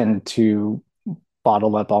I tend to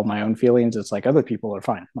bottle up all my own feelings. It's like other people are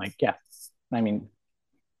fine. Like, yeah, I mean,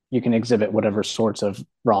 you can exhibit whatever sorts of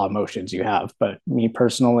raw emotions you have, but me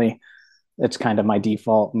personally, it's kind of my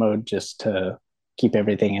default mode just to keep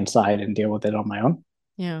everything inside and deal with it on my own.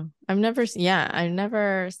 Yeah. I've never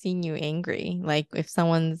seen you angry. Like if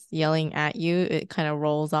someone's yelling at you, it kind of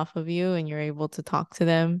rolls off of you and you're able to talk to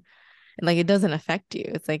them. And like it doesn't affect you.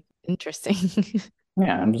 It's like interesting.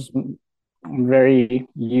 Yeah, I'm very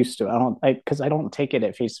used to it. Because I don't take it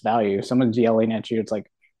at face value. If someone's yelling at you, it's like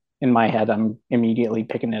in my head, I'm immediately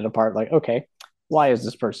picking it apart. Like, okay, why is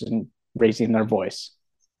this person raising their voice?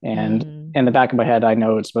 And Mm, in the back of my head, I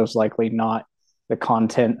know it's most likely not the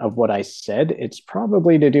content of what I said. It's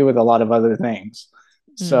probably to do with a lot of other things.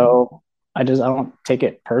 mm, So I don't take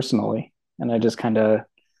it personally, and I just kind of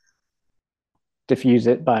diffuse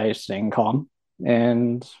it by staying calm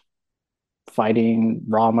and fighting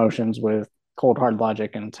raw emotions with cold hard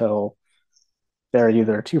logic until they're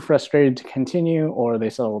either too frustrated to continue or they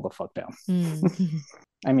settle the fuck down. mm.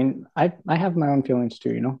 I mean, I have my own feelings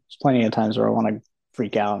too. There's plenty of times where I want to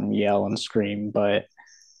freak out and yell and scream, but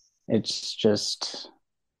it's just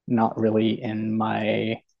not really in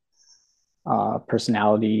my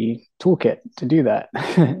personality toolkit to do that.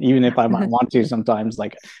 Even if I might want to sometimes,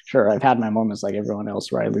 like, sure, I've had my moments like everyone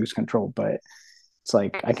else where I lose control, but it's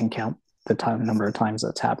like I can count the number of times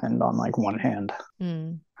that's happened on like one hand.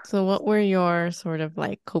 Mm. So what were your sort of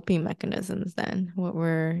like coping mechanisms then? What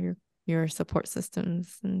were your support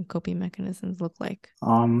systems and coping mechanisms look like?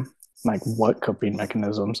 Um, like what coping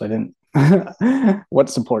mechanisms? I didn't. What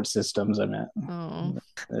support systems? I meant Oh,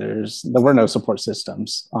 there were no support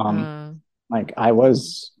systems. uh, Like I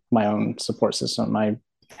was my own support system. I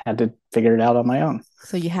had to figure it out on my own.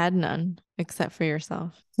 so you had none except for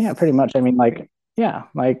yourself. Yeah, pretty much. I mean, like, yeah,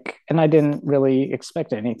 like, and I didn't really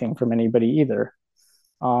expect anything from anybody either.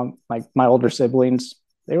 Like my older siblings,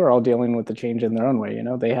 they were all dealing with the change in their own way.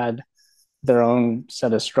 They had their own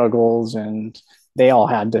set of struggles and they all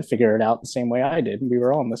had to figure it out the same way I did. We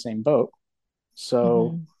were all in the same boat. So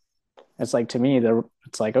Mm-hmm. it's like to me,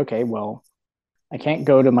 it's like, okay, well, I can't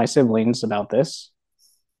go to my siblings about this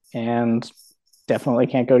and definitely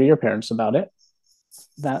can't go to your parents about it.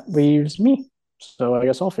 That leaves me. So I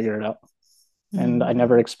guess I'll figure it out. And I Mm.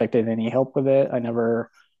 never expected any help with it. I never,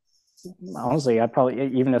 honestly, I probably,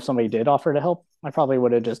 even if somebody did offer to help, I probably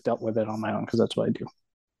would have just dealt with it on my own because that's what I do.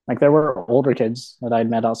 Like there were older kids that I'd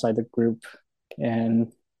met outside the group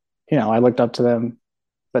and, I looked up to them,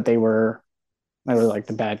 but they were like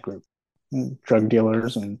the bad group, drug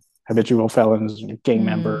dealers and habitual felons and gang Mm.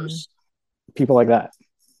 members, people like that.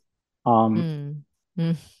 Um,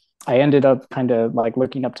 Mm. Mm. I ended up kind of like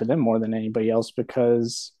looking up to them more than anybody else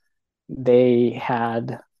because they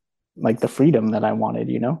had like the freedom that I wanted.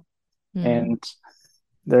 Mm. And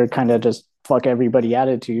they're kind of just fuck everybody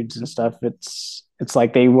attitudes and stuff. It's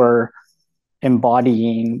like they were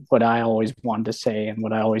embodying what I always wanted to say and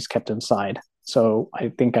what I always kept inside. So I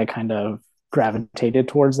think I kind of gravitated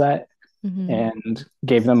towards that Mm-hmm. and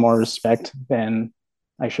gave them more respect than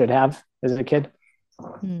I should have as a kid.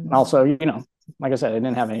 And Mm. also, like I said, I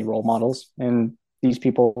didn't have any role models, and these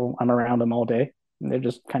people, I'm around them all day, and they're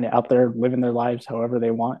just kind of out there living their lives however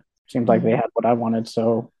they want. Seems like they Mm. had what I wanted,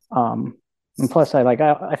 so and plus,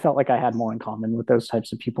 I felt like I had more in common with those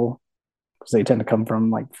types of people because they tend to come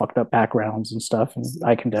from like fucked up backgrounds and stuff, and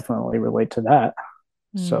I can definitely relate to that.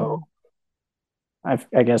 So Mm.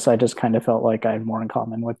 I guess I just kind of felt like I had more in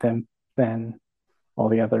common with them than all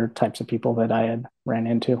the other types of people that I had ran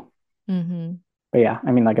into. Mm-hmm. But yeah,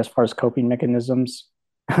 I mean, like as far as coping mechanisms,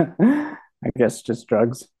 I guess just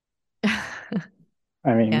drugs.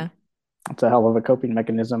 I mean, Yeah. it's a hell of a coping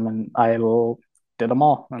mechanism, and did them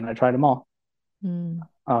all, and I tried them all. Mm.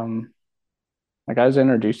 Um, like I was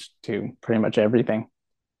introduced to pretty much everything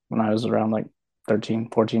when I was around like 13,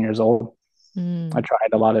 14 years old. I Mm.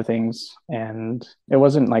 tried a lot of things, and it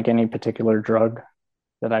wasn't like any particular drug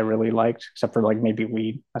that I really liked, except for like maybe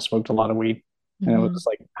weed. I smoked a lot of weed, and it Mm-hmm. was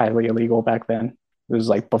like highly illegal back then. It was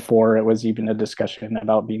like before it was even a discussion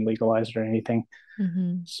about being legalized or anything.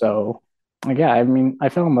 Mm-hmm. So, like, yeah, I mean, I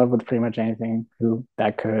fell in love with pretty much anything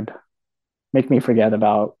that could make me forget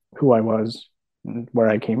about who I was and where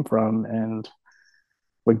I came from and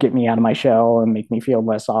would get me out of my shell and make me feel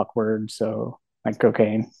less awkward. So, like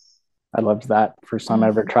cocaine, I loved that. First time I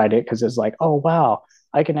ever Mm. tried it because it's like, oh, wow,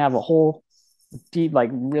 I can have a whole deep, like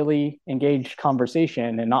really engaged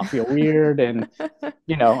conversation and not feel weird. And,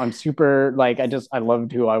 I'm super like, I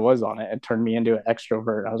loved who I was on it. It turned me into an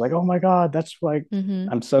extrovert. I was like, oh my God, that's like, Mm-hmm.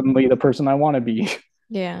 I'm suddenly the person I want to be.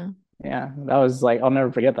 Yeah. Yeah, that was like, I'll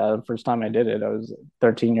never forget that. The first time I did it, I was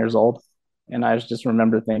 13 years old. And I just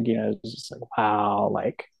remember thinking, it was just like, wow,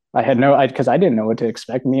 like because I didn't know what to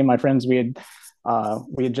expect. Me and my friends, we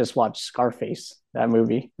had just watched Scarface, that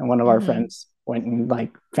movie. And one of our Mm-hmm. friends went and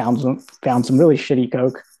like found some really shitty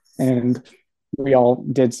Coke. And we all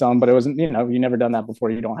did some, but it wasn't, you never done that before.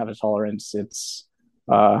 You don't have a tolerance.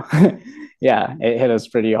 Uh, yeah, it hit us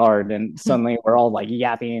pretty hard. And suddenly we're all like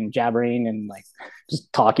yapping and jabbering and like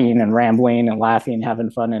just talking and rambling and laughing, having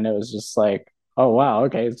fun. And it was just like, oh wow,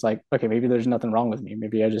 okay. It's like, okay, maybe there's nothing wrong with me.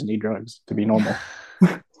 Maybe I just need drugs to be normal.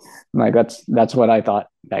 Like that's what I thought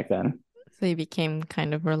back then. So you became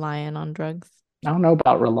kind of reliant on drugs. I don't know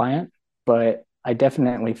about reliant, but I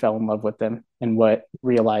definitely fell in love with them and what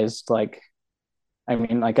realized like I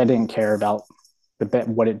mean, like I didn't care about the bet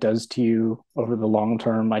what it does to you over the long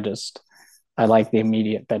term. I like the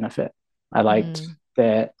immediate benefit. I liked Mm,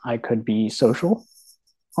 that I could be social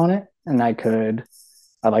on it and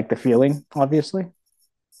I liked the feeling, obviously.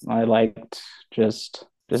 I liked just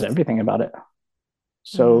everything about it.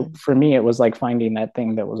 So mm, for me, it was like finding that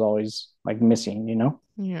thing that was always like missing, you know?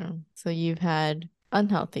 yeah. So you've had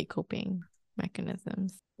unhealthy coping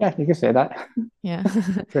mechanisms. Yeah, you could say that. Yeah.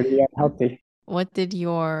 Pretty unhealthy. What did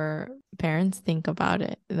your parents think about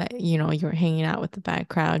it? That, you were hanging out with the bad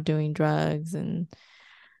crowd, doing drugs and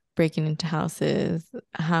breaking into houses.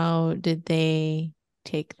 How did they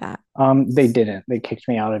take that? They didn't. They kicked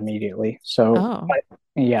me out immediately. So Oh.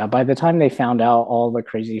 yeah, by the time they found out all the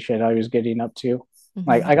crazy shit I was getting up to,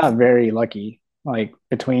 like Hmm. I got very lucky. Like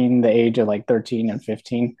between the age of like 13 and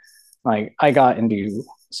 15, like I got into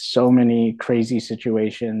so many crazy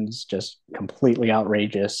situations, just completely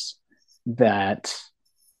outrageous that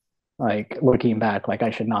like looking back, like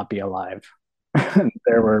I should not be alive.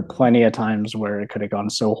 There were plenty of times where it could have gone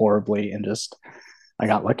so horribly and just I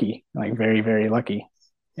got lucky, like very, very lucky.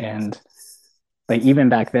 And like even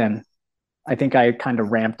back then, I think I kind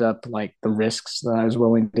of ramped up like the risks that I was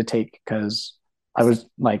willing to take because I was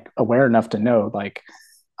like aware enough to know like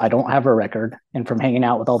I don't have a record. And from hanging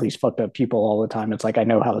out with all these fucked up people all the time, it's like I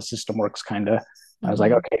know how the system works kind of. I was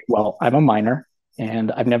like, Hmm. okay, well, I'm a minor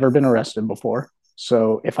and I've never been arrested before.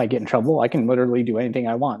 So if I get in trouble, I can literally do anything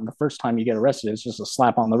I want. And the first time you get arrested, it's just a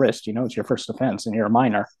slap on the wrist. You know, it's your first offense and you're a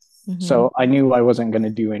minor. Hmm. So I knew I wasn't going to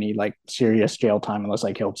do any like serious jail time unless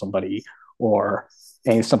I killed somebody or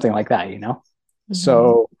something like that, you know? Hmm.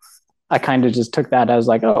 So I kind of just took that as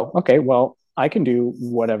like, oh, okay, well, I can do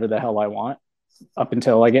whatever the hell I want up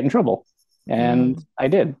until I get in trouble. And Mm. I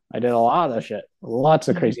did. I did a lot of shit, lots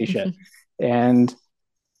of crazy shit. And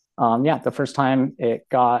yeah, the first time it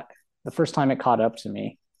caught up to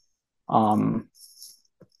me, um,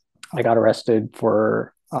 I got arrested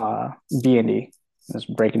for B&D,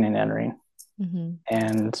 just breaking and entering. Hmm.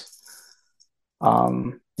 And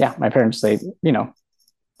yeah, my parents, that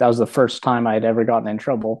was the first time I'd ever gotten in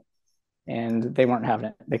trouble and they weren't having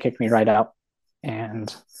it. They kicked me right out.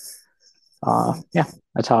 And yeah,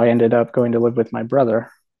 that's how I ended up going to live with my brother.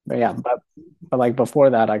 But yeah, but like before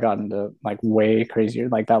that, I got into like way crazier.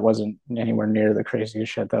 Like that wasn't anywhere near the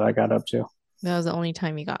craziest shit that I got up to. That was the only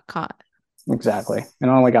time you got caught. Exactly, and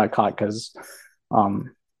I only got caught because,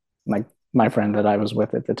 um, like my friend that I was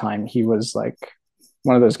with at the time, he was like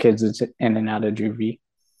one of those kids that's in and out of juvie.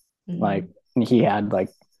 Like Hmm. he had like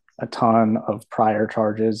a ton of prior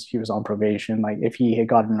charges. He was on probation. Like if he had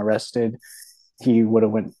gotten arrested, he would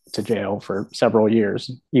have went to jail for several years,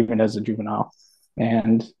 even as a juvenile.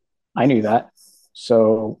 And I knew that.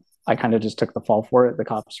 So I kind of just took the fall for it. The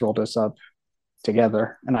cops rolled us up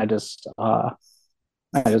together and I took all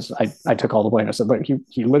the blame. I said, look,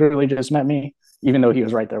 he literally just met me, even though he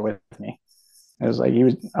was right there with me. It was like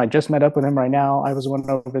I just met up with him right now. I was the one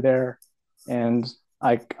over there. And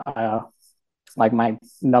I like my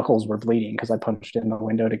knuckles were bleeding because I punched in the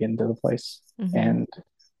window to get into the place. Hmm. And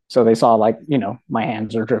so they saw like, my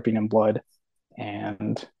hands are dripping in blood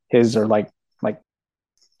and his are like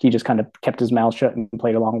he just kind of kept his mouth shut and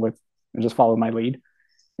played along with and just followed my lead.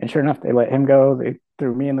 And sure enough, they let him go. They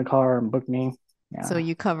threw me in the car and booked me. So Yeah.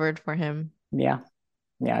 you covered for him. Yeah.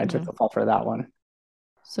 Yeah. I took Yeah. the fall for that one.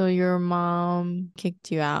 So your mom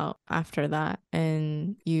kicked you out after that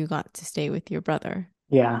and you got to stay with your brother.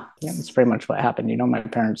 Yeah. Yeah. That's pretty much what happened. My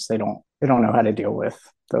parents, they don't know how to deal with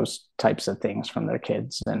those types of things from their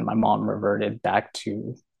kids. And my mom reverted back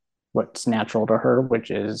to what's natural to her, which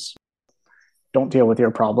is don't deal with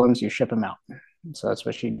your problems, you ship them out. So that's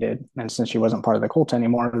what she did. And since she wasn't part of the cult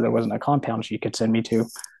anymore, there wasn't a compound she could send me to.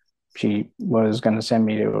 She was going to send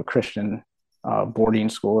me to a Christian boarding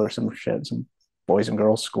school or some shit, some boys and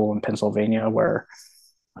girls school in Pennsylvania where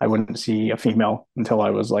I wouldn't see a female until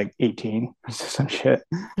I was like 18 or some shit.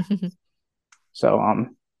 So,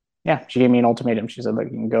 yeah, she gave me an ultimatum. She said, look,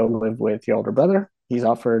 you can go live with your older brother. He's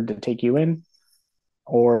offered to take you in,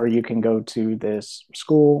 or you can go to this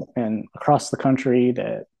school and across the country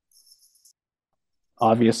that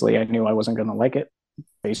obviously I knew I wasn't going to like it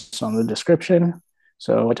based on the description.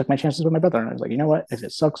 So I took my chances with my brother and I was like, you know what? If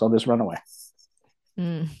it sucks, I'll just run away.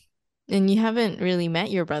 Mm. And you haven't really met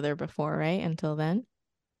your brother before, right? Until then?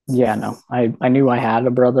 Yeah, no, I knew I had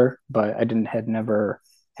a brother, but I didn't had never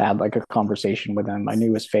had like a conversation with him. I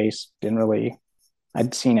knew his face, didn't really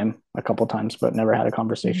I'd seen him a couple times, but never had a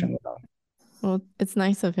conversation Mhm. with him. Well, it's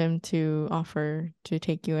nice of him to offer to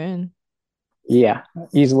take you in. Yeah,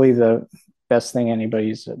 easily the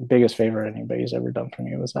biggest favor anybody's ever done for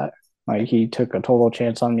me was that. Like he took a total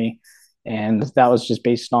chance on me, and that was just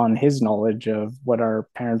based on his knowledge of what our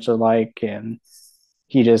parents are like, and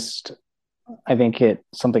he just, I think it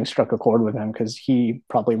something struck a chord with him because he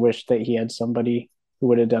probably wished that he had somebody who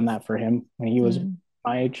would have done that for him when he was Mm.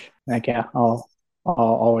 my age. Like, yeah, I'll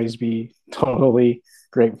always be totally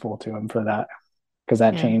grateful to him for that because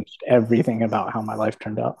that Yeah. changed everything about how my life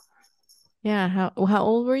turned out. Yeah. How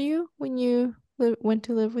old were you when you went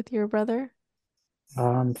to live with your brother?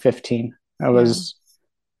 15. I Yeah. was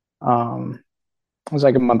um I was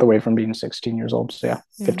like a month away from being 16 years old. So yeah,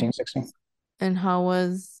 Yeah. 15, 16. And how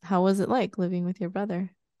was it like living with your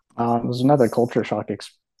brother? It was another culture shock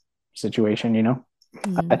situation, you know. I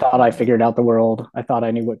Mm. thought I figured out the world. I thought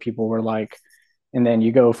I knew what people were like. And then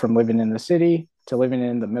you go from living in the city to living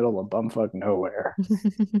in the middle of bumfuck nowhere.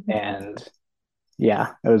 And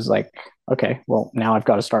yeah, it was like, okay, well, now I've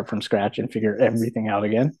got to start from scratch and figure everything out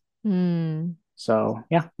again. Mm. So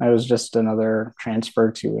yeah, I was just another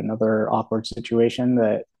transfer to another awkward situation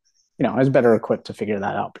that, I was better equipped to figure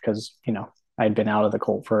that out because, I'd been out of the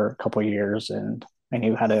cult for a couple of years and I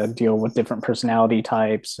knew how to deal with different personality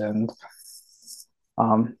types and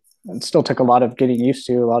it still took a lot of getting used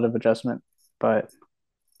to, a lot of adjustment, but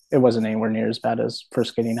it wasn't anywhere near as bad as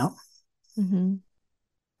first getting out. Hmm.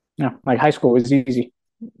 Yeah, like high school was easy.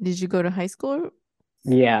 Did you go to high school?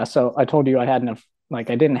 Yeah, so I told you I had enough. Like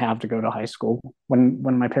I didn't have to go to high school when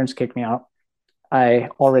my parents kicked me out. I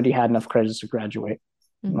already had enough credits to graduate.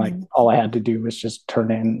 Like Hmm. all I had to do was just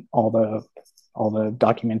turn in all the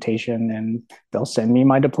documentation, and they'll send me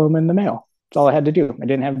my diploma in the mail. That's all I had to do. I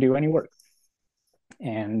didn't have to do any work.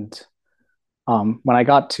 And when I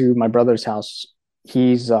got to my brother's house,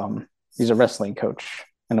 he's a wrestling coach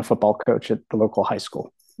and a football coach at the local high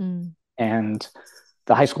school. Mm. And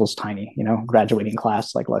the high school's tiny, graduating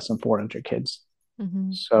class like less than 400 kids.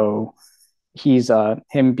 Hmm. So he's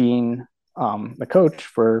him being the coach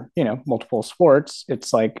for multiple sports.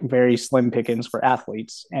 It's like very slim pickings for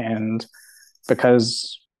athletes, and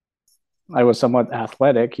because I was somewhat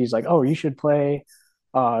athletic, he's like, "Oh, you should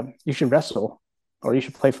wrestle, or you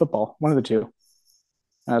should play football, one of the two."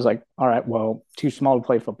 And I was like, "All right, well, too small to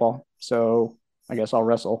play football, so I guess I'll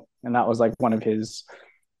wrestle." And that was like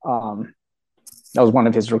um, one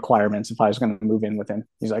of his requirements if I was going to move in with him.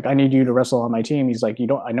 He's like, I need you to wrestle on my team. He's like,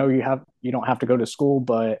 I know you don't have to go to school,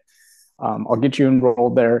 but I'll get you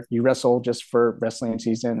enrolled there. You wrestle just for wrestling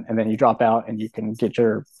season, and then you drop out and you can get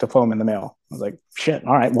your diploma in the mail. I was like, shit.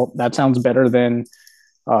 All right. Well, that sounds better than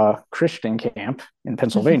Christian camp in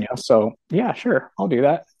Pennsylvania. So yeah, sure. I'll do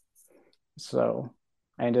that. So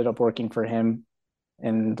I ended up working for him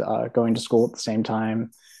and going to school at the same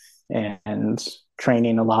time and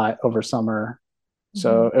training a lot over summer. Hmm.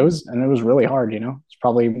 So it was really hard, It's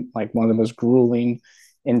probably like one of the most grueling,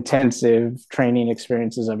 intensive training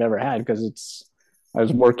experiences I've ever had because I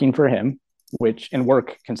was working for him, which in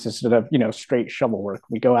work consisted of, straight shovel work.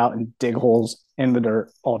 We go out and dig holes in the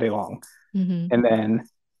dirt all day long. Hmm. And then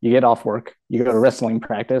you get off work, you go to wrestling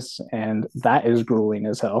practice, and that is grueling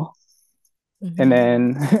as hell. And Hmm.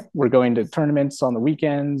 then we're going to tournaments on the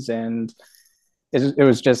weekends, and it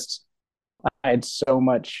was just I had so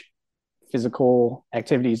much physical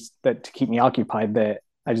activities that to keep me occupied that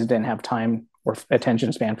I just didn't have time or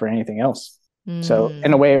attention span for anything else. So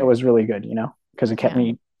in a Mm. way, it was really good, because it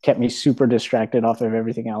Yeah. kept me super distracted off of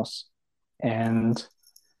everything else, and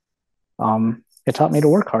it taught me to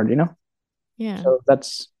work hard. Yeah. So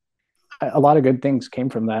that's a lot of good things came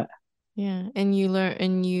from that. Yeah. And you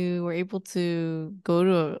were able to go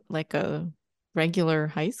to like a regular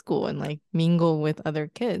high school and like mingle with other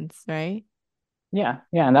kids, right? Yeah,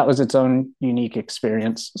 yeah, and that was its own unique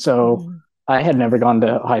experience. So Hmm. I had never gone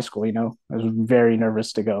to high school. I was very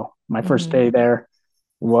nervous to go. My first Hmm. day there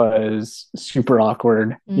was super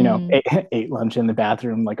awkward. Mm. Ate lunch in the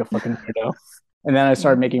bathroom like a fucking weirdo. And then I Yeah.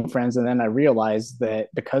 started making friends, and then I realized that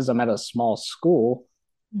because I'm at a small school,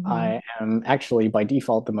 Hmm. I am actually by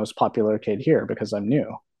default the most popular kid here because I'm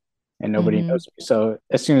new and nobody Hmm. knows me. So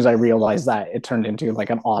as soon as I realized that, it turned into like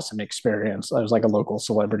an awesome experience. I was like a local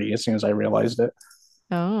celebrity as soon as I realized it.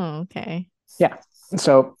 Oh, okay. Yeah.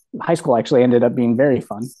 So high school actually ended up being very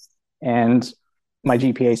fun. And my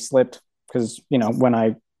GPA slipped because, when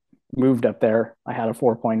I moved up there, I had a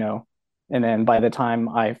 4.0. And then by the time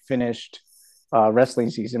I finished wrestling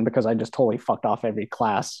season, because I just totally fucked off every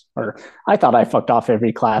class, or I thought I fucked off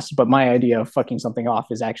every class, but my idea of fucking something off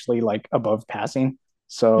is actually like above passing.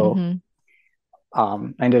 So Hmm. I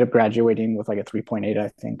ended up graduating with like a 3.8, I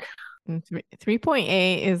think.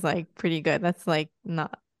 3.8 is like pretty good. That's like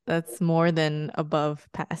not, that's more than above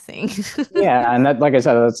passing. Yeah, and that, like I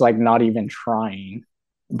said, that's like not even trying.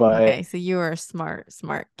 But Okay, so you were a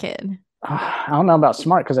smart kid. I don't know about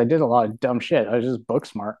smart because I did a lot of dumb shit. I was just book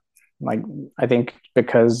smart. Like I think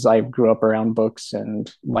because I grew up around books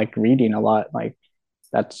and like reading a lot, like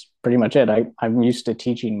that's pretty much it. I'm used to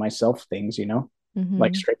teaching myself things, like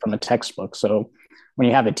Mm-hmm. straight from a textbook. So when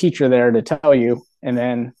you have a teacher there to tell you, and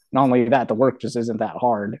then not only that, the work just isn't that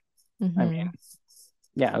hard. I mean, Mm-hmm.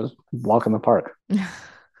 yeah, I was walking the park.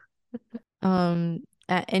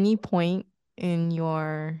 At any point in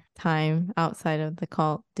your time outside of the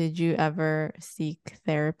cult, did you ever seek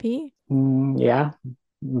therapy? Yeah,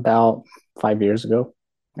 about 5 years ago,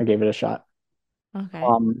 I gave it a shot. Okay.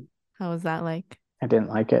 Um, How was that like? I didn't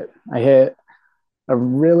like it. I hit a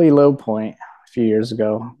really low point a few years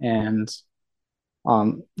ago, and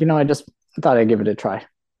I just thought I'd give it a try.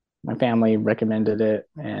 My family recommended it,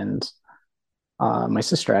 and my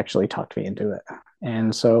sister actually talked me into it.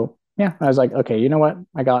 And so, yeah, I was like, okay, you know what?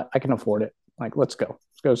 I can afford it. Like, let's go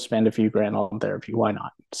spend a few grand on therapy. Why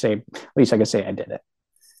not? Say, at least I can say I did it.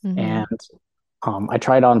 Mm-hmm. And I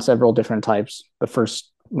tried on several different types. The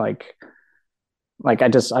first,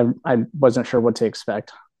 I wasn't sure what to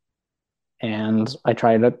expect, and I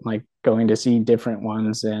tried like going to see different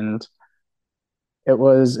ones, and it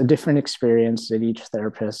was a different experience at each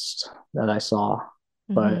therapist that I saw.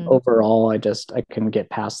 But Mm-hmm. overall, I couldn't get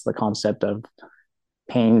past the concept of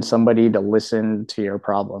paying somebody to listen to your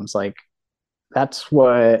problems. Like that's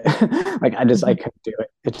what like I Mm-hmm. couldn't do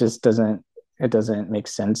it. It doesn't make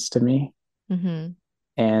sense to me. Mm-hmm.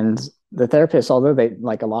 And the therapists, although they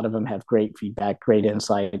like a lot of them have great feedback, great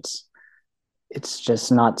insights, it's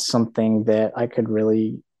just not something that I could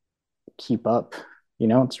really keep up.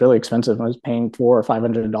 It's really expensive. I was paying $400 or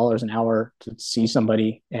 $500 an hour to see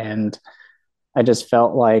somebody, and I just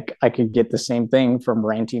felt like I could get the same thing from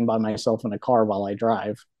ranting by myself in a car while I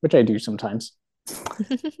drive, which I do sometimes.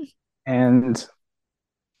 And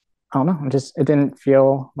I don't know, it didn't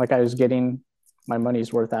feel like I was getting my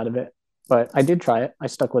money's worth out of it. But I did try it. I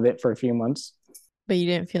stuck with it for a few months. But you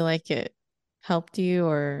didn't feel like it helped you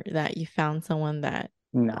or that you found someone that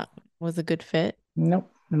uh, No, was a good fit? nope.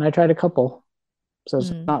 And I tried a couple. So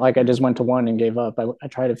it's Mm. not like I just went to one and gave up. I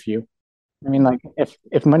tried a few. I mean, like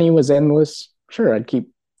if money was endless, sure, I'd keep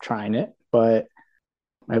trying it. But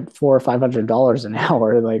at $400 or $500 an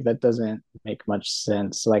hour, like that doesn't make much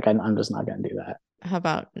sense. Like I'm just not gonna do that. How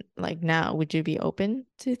about like now? Would you be open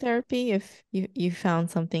to therapy if you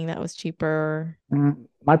found something that was cheaper?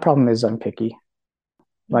 My problem is I'm picky.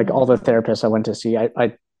 Like Mm-hmm. all the therapists I went to see,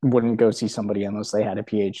 I wouldn't go see somebody unless they had a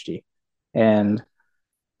PhD. And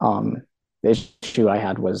um, the issue I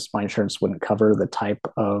had was my insurance wouldn't cover the type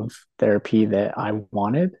of therapy that I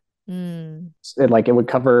wanted. Mm. It would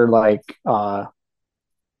cover like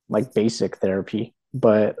basic therapy,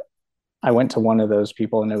 but I went to one of those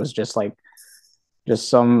people and it was just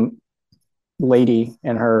some lady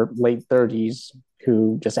in her late 30s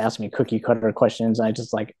who just asked me cookie cutter questions. And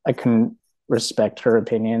I couldn't respect her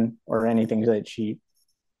opinion or anything that she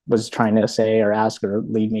was trying to say or ask or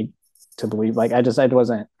lead me to believe. Like I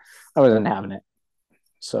wasn't having it.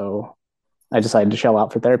 So I decided to shell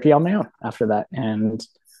out for therapy on my own after that. And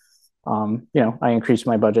I increased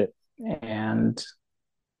my budget, and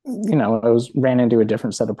I ran into a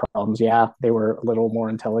different set of problems. Yeah, they were a little more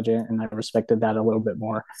intelligent and I respected that a little bit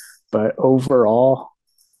more. But overall,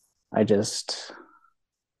 I just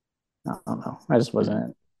I don't know. Mm.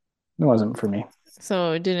 It wasn't for me.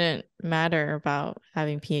 So it didn't matter about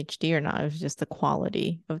having PhD or not. It was just the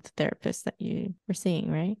quality of the therapist that you were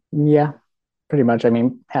seeing, right? Yeah, pretty much. I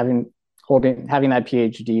mean, having that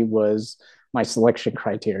PhD was my selection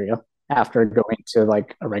criteria after going to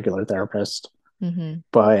like a regular therapist. Mm-hmm.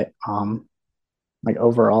 But like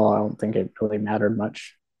overall, I don't think it really mattered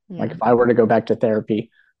much. Like Yeah. if I were to go back to therapy,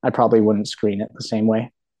 I probably wouldn't screen it the same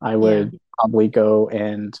way. I Yeah. would probably go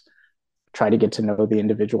and try to get to know the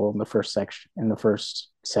individual in the first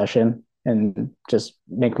session, and just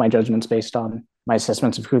make my judgments based on my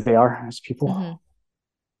assessments of who they are as people.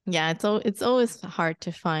 Mm-hmm. Yeah, it's always hard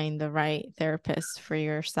to find the right therapist for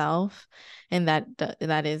yourself, and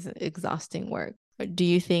that is exhausting work. Do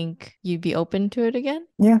you think you'd be open to it again?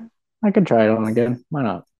 Yeah, I could try it on again. Why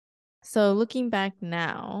not? So looking back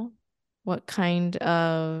now, what kind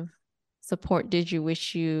of support did you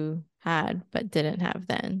wish you had but didn't have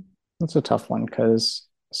then? That's a tough one because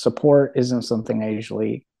support isn't something I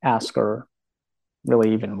usually ask or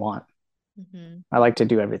really even want. Mm-hmm. I like to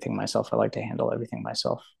do everything myself. I like to handle everything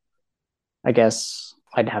myself. I guess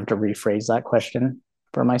I'd have to rephrase that question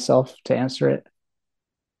for myself to answer it.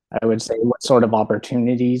 I would say, what sort of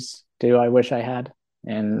opportunities do I wish I had?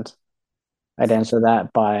 And I'd answer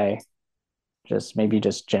that by just maybe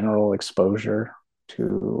just general exposure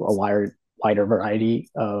to a wider variety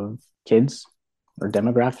of kids or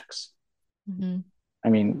demographics. Mm-hmm. I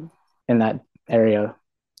mean, in that area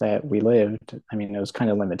that we lived, I mean, it was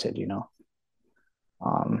kind of limited, you know.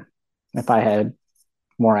 If I had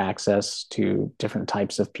more access to different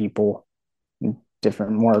types of people,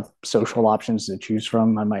 different, more social options to choose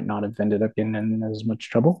from, I might not have ended up getting in as much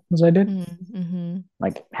trouble as I did. Mm-hmm.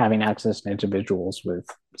 Like having access to individuals with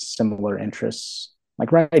similar interests,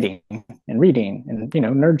 like writing and reading and, you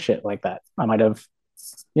know, nerd shit like that. I might have,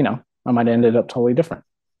 you know, I might have ended up totally different.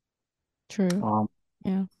 True. Um,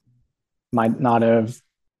 Yeah. might not have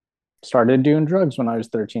started doing drugs when I was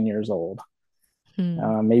 13 years old.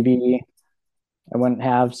 Hmm. Maybe I wouldn't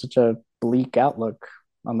have such a bleak outlook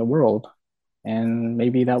on the world. And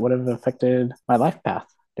maybe that would have affected my life path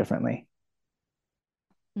differently.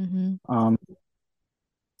 Mm-hmm. Um,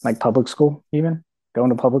 like public school, even going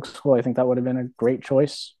to public school, I think that would have been a great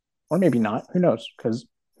choice. Or maybe not. Who knows? Because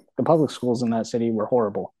the public schools in that city were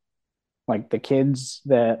horrible. Like the kids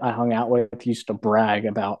that I hung out with used to brag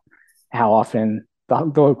about how often the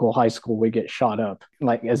local high school would get shot up,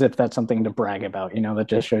 like as if that's something to brag about. You know, that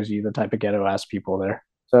just shows you the type of ghetto ass people there.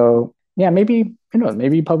 So yeah, maybe, you know,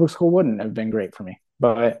 maybe public school wouldn't have been great for me,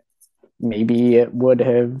 but maybe it would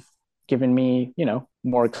have given me, you know,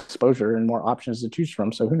 more exposure and more options to choose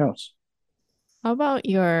from. So who knows? How about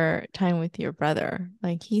your time with your brother?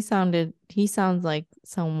 Like he sounds like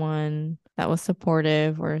someone that was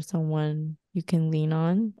supportive or someone you can lean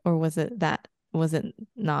on, or was it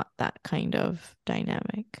not that kind of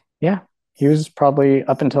dynamic? Yeah, he was probably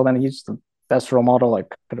up until then, he's the best role model I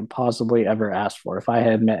could have possibly ever asked for. If I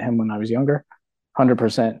had met him when I was younger,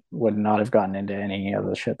 100% would not have gotten into any of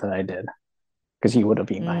the shit that I did because he would have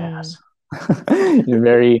beat my Mm, ass. He's a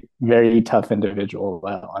very, very tough individual,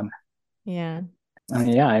 that one. yeah. I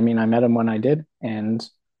mean, yeah, I mean, I met him when I did, and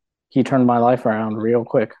he turned my life around real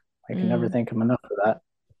quick. I can never Mm. thank him enough for that.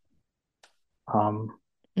 Um,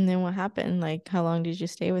 And then what happened? Like, how long did you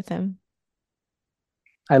stay with him?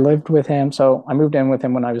 I lived with him. So I moved in with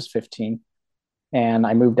him when I was 15, and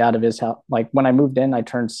I moved out of his house. Like when I moved in, I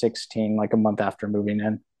turned 16 like a month after moving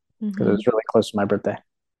in because it Mm-hmm. was really close to my birthday.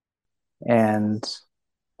 And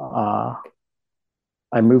uh,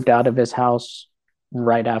 I moved out of his house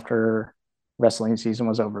right after wrestling season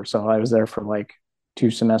was over. So I was there for like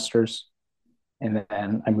 2 semesters, and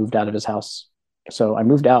then I moved out of his house. So I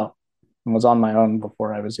moved out and was on my own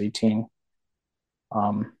before I was 18.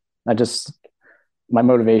 Um, I just My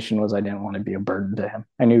motivation was I didn't want to be a burden to him.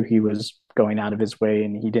 I knew he was going out of his way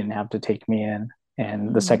and he didn't have to take me in.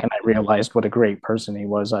 And the Mm. second I realized what a great person he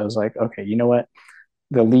was, I was like, okay, you know what?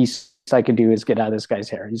 The least I could do is get out of this guy's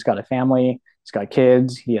hair. He's got a family, he's got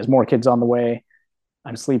kids, he has more kids on the way.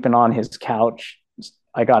 I'm sleeping on his couch.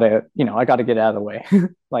 I gotta get out of the way.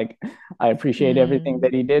 Like, I appreciate everything Mm.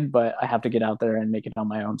 that he did, but I have to get out there and make it on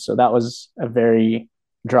my own. So that was a very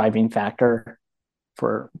driving factor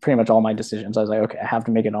for pretty much all my decisions. I was like, okay, I have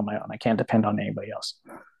to make it on my own. I can't depend on anybody else.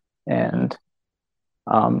 Mm.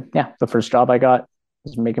 And yeah, the first job I got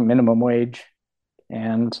was making minimum wage,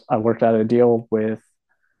 and I worked out a deal with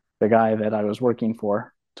the guy that I was working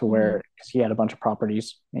for to Mm-hmm. where because he had a bunch of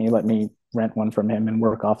properties and he let me rent one from him and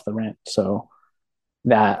work off the rent. So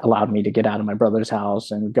that allowed me to get out of my brother's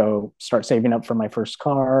house and go start saving up for my first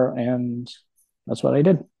car, and that's what I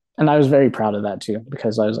did. And I was very proud of that too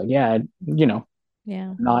because I was like, yeah, you know,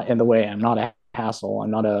 Yeah. not in the way. I'm not a hassle.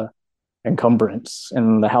 I'm not a encumbrance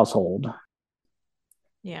in the household.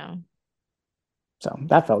 Yeah. So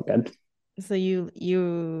that felt good. So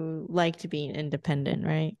you liked being independent,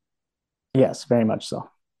 right? Yes, very much so.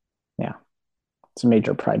 Yeah, it's a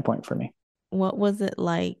major pride point for me. What was it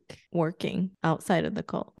like working outside of the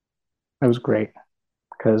cult? It was great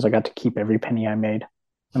because I got to keep every penny I made.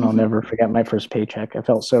 And I'll never forget my first paycheck. I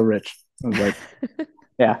felt so rich. It was like,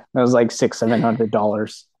 yeah, it was like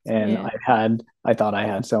 $600-700. And Yeah. I thought I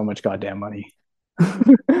had so much goddamn money.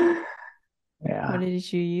 What Yeah,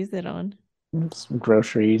 did you use it on? some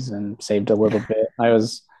groceries and saved a little bit.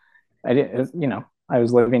 I didn't, you know, I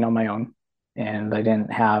was living on my own and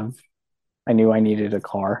I knew I needed a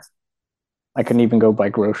car. I couldn't even go buy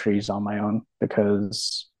groceries on my own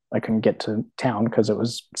because I couldn't get to town because it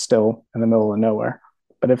was still in the middle of nowhere.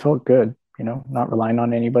 But it felt good, you know, not relying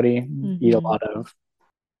on anybody. Eat a Mm-hmm. lot of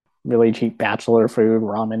really cheap bachelor food,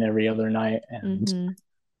 ramen every other night. And Mm-hmm.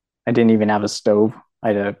 I didn't even have a stove. I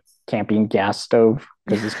had a camping gas stove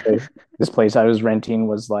because this place I was renting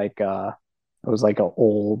was like It was like an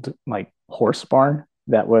old like horse barn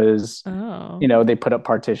that was, Oh. they put up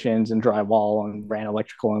partitions and drywall and ran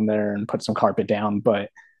electrical in there and put some carpet down, but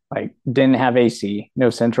like didn't have AC, no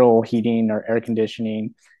central heating or air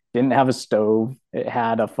conditioning, didn't have a stove. It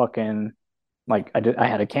had a fucking I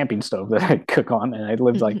had a camping stove that I'd cook on, and I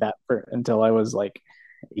lived like that for until I was like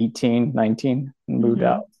 18, 19 and moved Mm-hmm.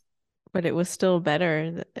 out. But it was still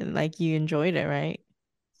better. Like you enjoyed it, right?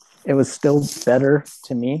 It was still better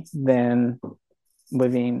to me than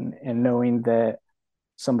living and knowing that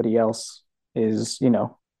somebody else is,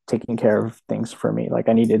 taking care of things for me. Like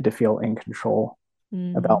I needed to feel in control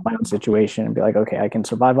about Mm. my own situation and be like, okay, I can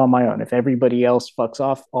survive on my own. If everybody else fucks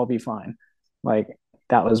off, I'll be fine. Like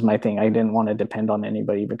that was my thing. I didn't want to depend on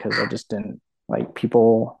anybody because I just didn't like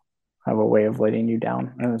people have a way of letting you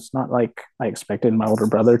down. And it's not like I expected my older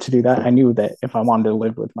brother to do that. I knew that if I wanted to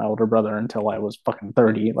live with my older brother until I was fucking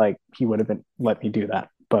 30, like he would have been let me do that.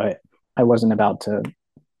 But I wasn't about to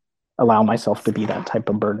allow myself to be that type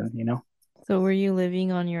of burden. So were you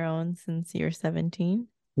living on your own since you're 17?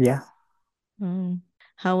 Yeah. Mm.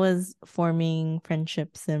 How was forming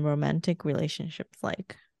friendships and romantic relationships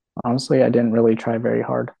like? Honestly, I didn't really try very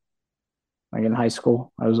hard. Like in high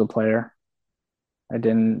school, I was a player. I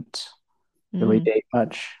didn't really Mm. date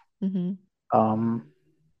much. Mm-hmm. Um,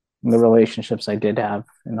 the relationships I did have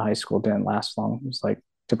in high school didn't last long. It was like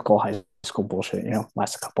typical high school bullshit,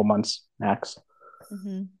 last a couple months max.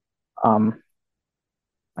 Mm-hmm. Um,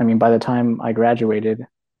 I mean, by the time I graduated,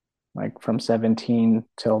 like from 17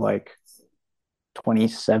 till like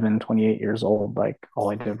 27, 28 years old, like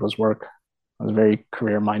all I did was work. I was very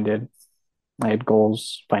career minded. I had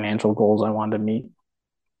goals, financial goals I wanted to meet,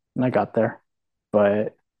 and I got there.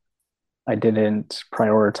 But I didn't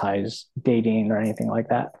prioritize dating or anything like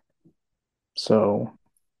that. So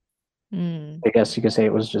Mm. I guess you could say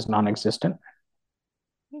it was just non-existent.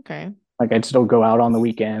 Okay. Like I'd still go out on the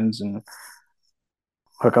weekends and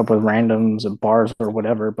hook up with randoms at bars or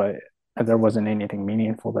whatever, but there wasn't anything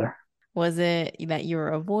meaningful there. Was it that you were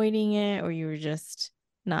avoiding it, or you were just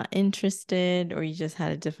not interested, or you just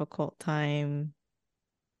had a difficult time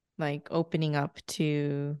like opening up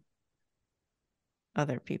to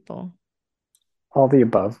other people? All the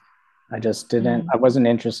above. I just didn't, Mm. I wasn't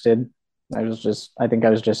interested. I think I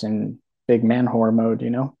was just in big man whore mode.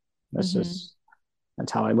 That's Mm-hmm. just,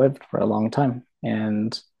 that's how I lived for a long time.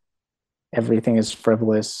 And everything is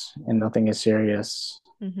frivolous and nothing is serious.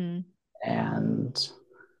 Mm-hmm. And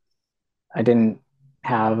I didn't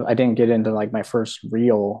get into like my first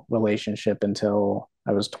real relationship until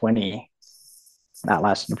I was 20. That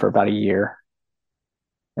lasted for about a year.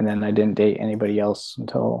 And then I didn't date anybody else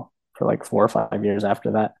until for like 4 or 5 years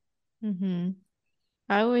after that. Mm-hmm.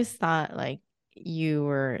 I always thought like you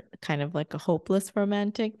were kind of like a hopeless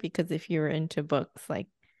romantic because if you were into books, like,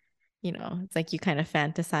 it's like you kind of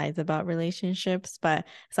fantasize about relationships. But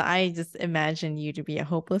so I just imagine you to be a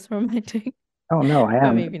hopeless romantic, Oh no, I but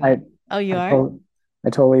am. maybe not. Oh, you I, are? to- I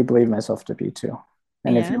totally believe myself to be too.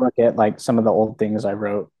 And if you Yeah. look at like some of the old things I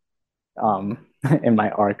wrote in my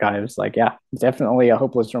archives, like yeah, definitely a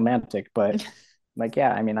hopeless romantic. But like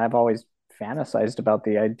yeah, I mean, I've always fantasized about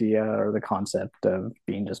the idea or the concept of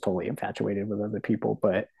being just totally infatuated with other people,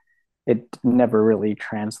 but it never really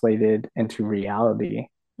translated into reality.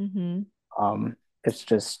 Mm-hmm. It's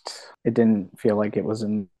just it didn't feel like it was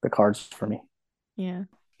in the cards for me. Yeah.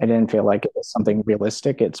 I didn't feel like it was something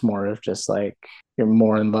realistic. It's more of just like you're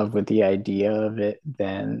more in love with the idea of it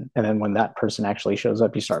than, and then when that person actually shows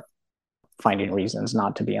up, you start finding reasons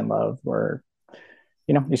not to be in love, or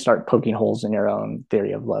you start poking holes in your own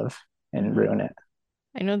theory of love and Mm-hmm. ruin it.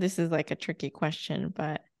 I know this is like a tricky question,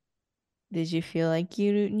 but did you feel like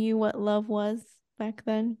you knew what love was back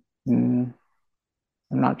then? Mm,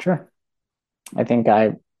 I'm not sure. I think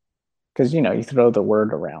because you throw the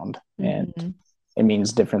word around and Mm-hmm. it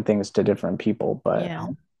means different things to different people, but Yeah.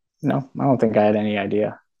 no, I don't think I had any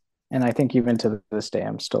idea. And I think even to this day,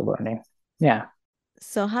 I'm still learning. Yeah,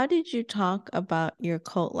 So how did you talk about your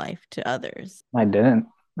cult life to others? I didn't.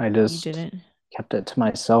 I You just didn't? kept it to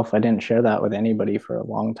myself. I didn't share that with anybody for a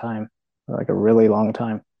long time, for like a really long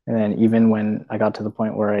time. And then even when I got to the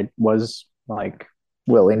point where I was like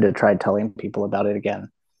willing to try telling people about it again,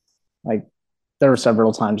 like there were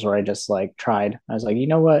several times where I just like tried. I was like, you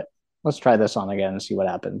know what? Let's try this on again and see what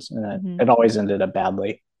happens. And Mm-hmm. it always ended up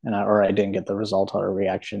badly, or I didn't get the result or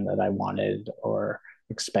reaction that I wanted or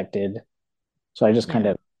expected. So I just kind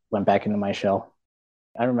Yeah. of went back into my shell.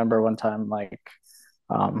 I remember one time, like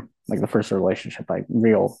the first relationship, like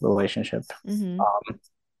real relationship. Mm-hmm. Um,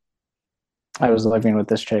 I was living with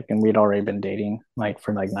this chick and we'd already been dating like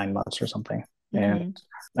for like 9 months or something. And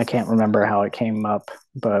Mm-hmm. I can't remember how it came up,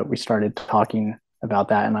 but we started talking about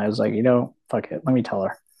that. And I was like, fuck it, let me tell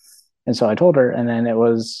her. And so I told her. And then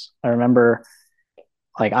I remember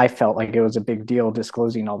like I felt like it was a big deal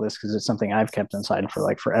disclosing all this because it's something I've kept inside for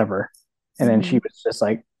like forever. And then she Mm-hmm. was just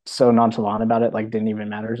like so nonchalant about it, like didn't even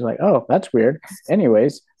matter. She's like, oh, that's weird.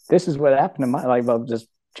 Anyways, this is what happened to my like. I'll just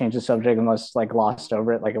change the subject and let's like glossed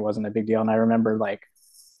over it, like it wasn't a big deal. And I remember like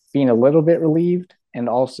being a little bit relieved and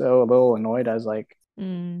also a little annoyed. I was like,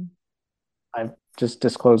 Mm. I've just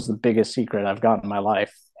disclosed the biggest secret I've got in my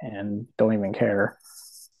life and don't even care.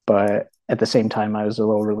 But at the same time, I was a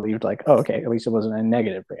little relieved, like, oh, okay, at least it wasn't a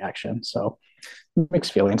negative reaction. So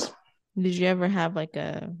mixed feelings. Did you ever have like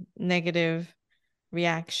a negative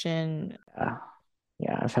reaction? Uh,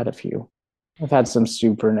 yeah, I've had a few. I've had some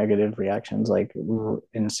super negative reactions, like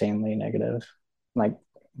insanely negative. Like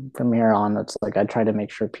from here on, it's like I try to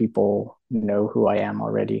make sure people know who I am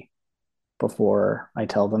already before I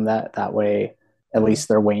tell them that. That way, at least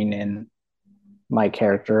they're weighing in my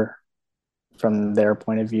character from their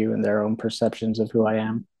point of view and their own perceptions of who I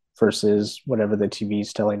am versus whatever the TV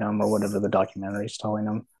is telling them or whatever the documentary is telling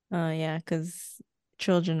them. Oh, yeah, because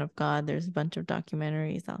Children of God, there's a bunch of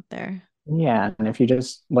documentaries out there. Yeah, and if you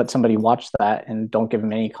just let somebody watch that and don't give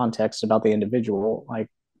them any context about the individual, like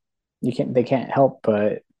they can't help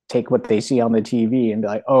but take what they see on the TV and be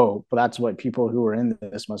like, oh, well, that's what people who are in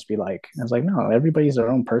this must be like. And it's like, no, everybody's their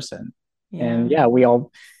own person. And Yeah. yeah,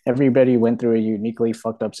 everybody went through a uniquely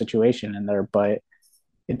fucked up situation in there, but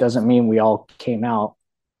it doesn't mean we all came out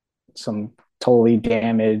some totally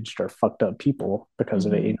damaged or fucked up people because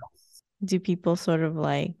of it, Mm-hmm. Do people sort of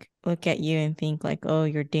like look at you and think like, oh,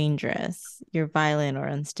 you're dangerous, you're violent or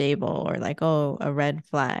unstable, or like, oh, a red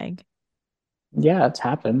flag? Yeah, it's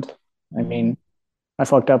happened. I Mm. mean, I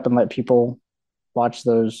fucked up and let people watch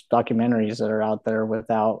those documentaries that are out there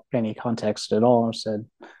without any context at all. I said,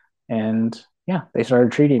 and yeah, they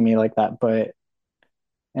started treating me like that.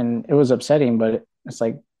 And it was upsetting, but it's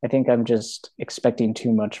like, I think I'm just expecting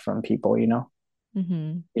too much from people, you know?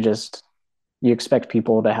 Mm-hmm. You just, you expect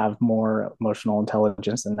people to have more emotional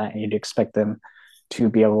intelligence than that. And you'd expect them to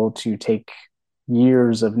be able to take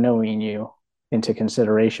years of knowing you into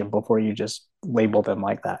consideration before you just label them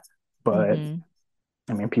like that. But Mm-hmm.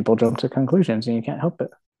 I mean, people jump to conclusions and you can't help it.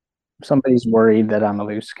 If somebody's worried that I'm a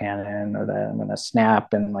loose cannon or that I'm going to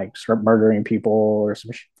snap and like start murdering people or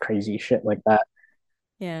some crazy shit like that,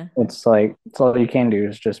 Yeah. it's like, it's all you can do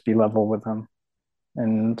is just be level with them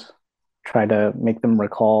and try to make them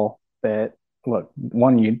recall that, look,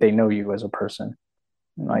 one, they know you as a person.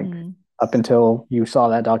 Like, Mm-hmm. up until you saw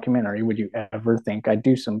that documentary, would you ever think I'd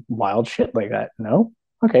do some wild shit like that? No.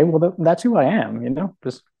 Okay, well, that's who I am, you know?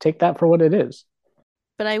 Just take that for what it is.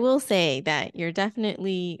 But I will say that you're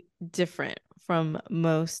definitely different from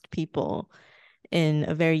most people in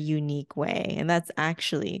a very unique way. And that's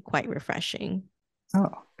actually quite refreshing.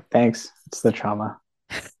 Oh, thanks. It's the trauma.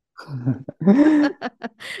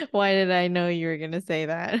 Why did I know you were going to say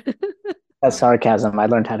that? That's sarcasm. I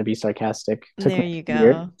learned how to be sarcastic. There you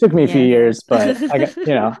go. Took me a few Yes. years, but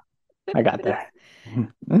I got there.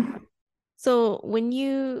 So when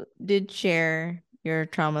you did share your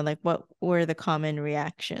trauma, like what were the common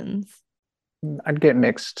reactions? I'd get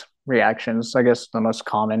mixed reactions. I guess the most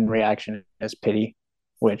common reaction is pity,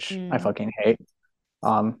 which I Mm, fucking hate.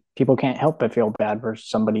 People can't help but feel bad for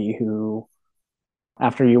somebody who,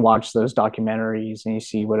 after you watch those documentaries and you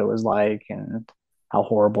see what it was like and how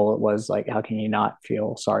horrible it was, like how can you not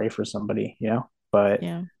feel sorry for somebody, you know? But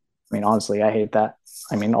yeah. I mean, honestly, I hate that.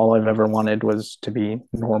 I mean, all I've ever wanted was to be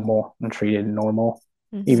normal and treated normal,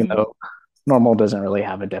 even Mm-hmm. though normal doesn't really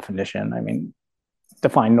have a definition. I mean,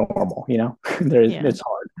 define normal, you know, Yeah. it's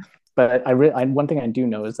hard. But one thing I do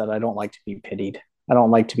know is that I don't like to be pitied. I don't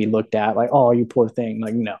like to be looked at like, oh, you poor thing.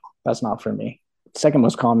 Like, no, that's not for me. Second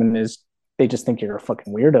most common is they just think you're a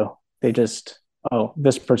fucking weirdo. They just, oh,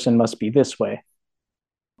 this person must be this way.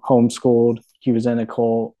 Homeschooled, he was in a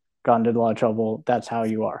cult, got into a lot of trouble. That's how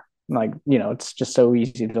you are. Like, it's just so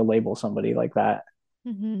easy to label somebody like that.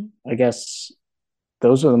 Mm-hmm. I guess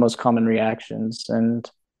those are the most common reactions. And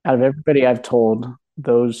out of everybody I've told,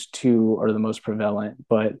 those two are the most prevalent.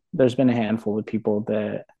 But there's been a handful of people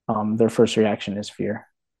that their first reaction is fear.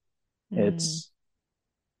 Mm, It's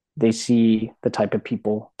they see the type of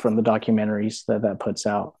people from the documentaries that puts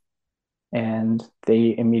out, and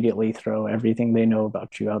they immediately throw everything they know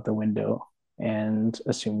about you out the window and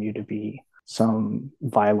assume you to be some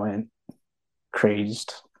violent,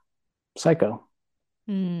 crazed psycho.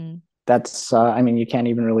 mm, That's I mean, you can't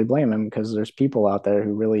even really blame them because there's people out there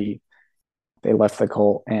who really they left the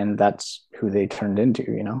cult and that's who they turned into,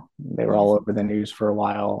 you know. They were Yeah. all over the news for a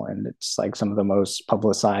while, and it's like some of the most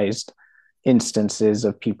publicized instances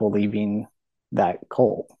of people leaving that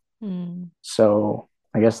cult. Mm. So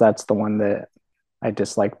I guess that's the one that I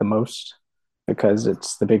dislike the most because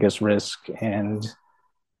it's the biggest risk and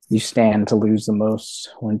you stand to lose the most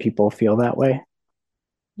when people feel that way.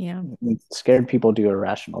 Yeah. Scared people do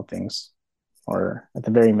irrational things, or at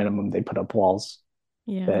the very minimum, they put up walls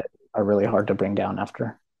Yeah. that are really hard to bring down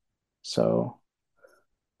after. So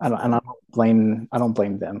I don't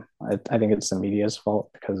blame them. I think it's the media's fault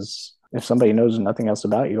because if somebody knows nothing else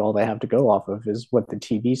about you, all they have to go off of is what the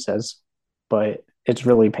TV says. But it's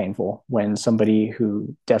really painful when somebody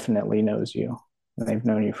who definitely knows you and they've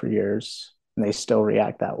known you for years and they still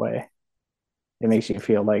react that way. It makes you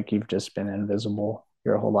feel like you've just been invisible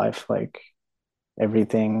your whole life.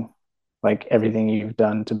 Everything, like everything you've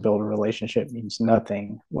done to build a relationship means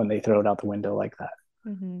nothing when they throw it out the window like that.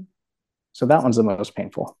 Mm-hmm. So that one's the most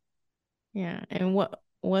painful. Yeah. And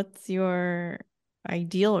what's your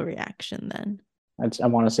ideal reaction then? I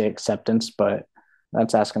want to say acceptance, but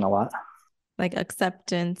that's asking a lot. Like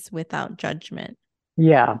acceptance without judgment.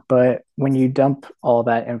 Yeah, but when you dump all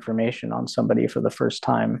that information on somebody for the first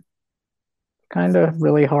time, kind of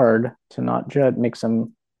really hard to not judge, make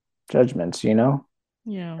some judgments, you know?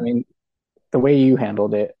 Yeah. I mean, the way you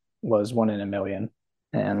handled it was one in a million.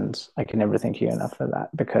 And I can never thank you enough for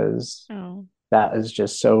that because Oh. that is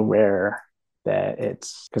just so rare that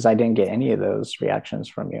it's because I didn't get any of those reactions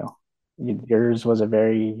from you. Yours was a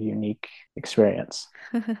very unique experience.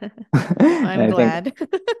 And I'm I think, glad.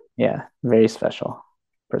 yeah, very special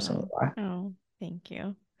person Oh, you are. oh, thank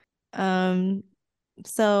you. Um,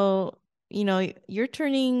 so, you're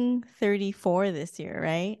turning 34 this year,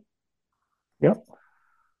 right? Yep.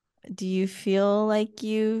 Do you feel like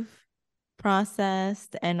you've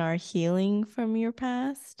processed and are healing from your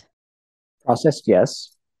past? Processed,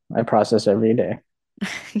 yes. I process every day.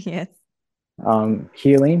 Yes.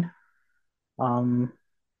 Healing, um,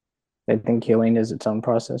 I think healing is its own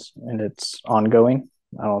process and it's ongoing.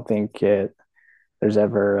 I don't think there's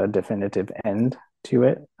ever a definitive end to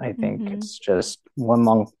it. I think Mm-hmm. it's just one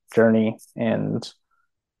long journey and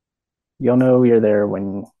you'll know you're there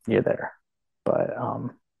when you're there. But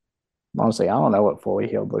honestly, I don't know what fully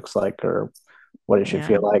healed looks like or what it should Yeah.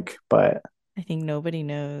 feel like. But I think nobody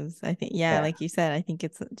knows. I think, yeah, yeah, like you said, I think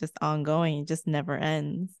it's just ongoing. It just never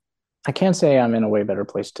ends. I can't say I'm in a way better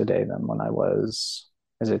place today than when I was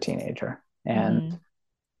as a teenager. And Mm-hmm.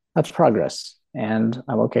 that's progress. And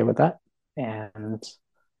I'm okay with that. And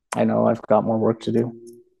I know I've got more work to do.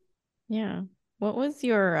 Yeah. What was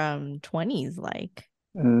your 20s like?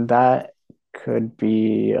 And that could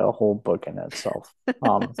be a whole book in itself,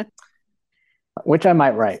 which I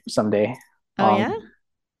might write someday. Oh yeah?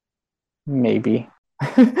 Maybe.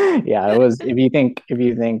 Yeah, it was. If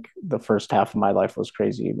you think the first half of my life was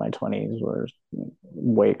crazy, my 20s were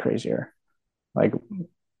way crazier. Like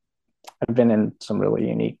I've been in some really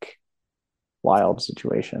unique, wild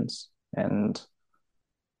situations, and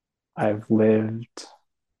I've lived.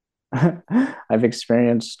 I've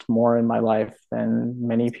experienced more in my life than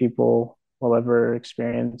many people will ever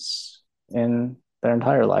experience in their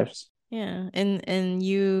entire lives. Yeah. And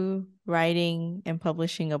you writing and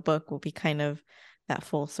publishing a book will be kind of that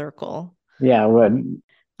full circle. Yeah, I would.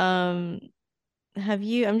 Um,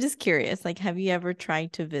 I'm just curious, like, have you ever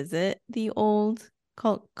tried to visit the old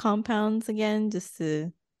compounds again just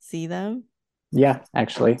to see them? Yeah,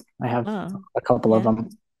 actually, I have Oh, a couple of yeah. them.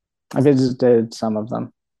 I visited some of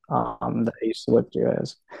them that I used to live through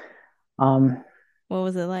as. Um, What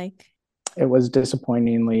was it like? it was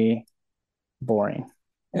disappointingly boring.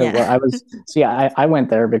 Yeah. I was see, I went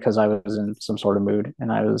there because I was in some sort of mood, and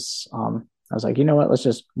I was like, you know what, let's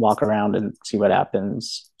just walk around and see what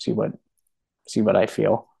happens, see what I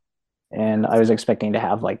feel. And I was expecting to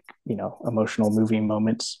have like emotional moving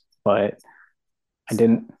moments, but I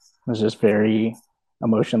didn't. It was just very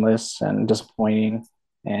emotionless and disappointing,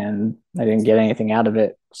 and I didn't get anything out of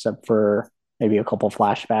it except for maybe a couple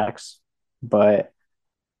flashbacks. But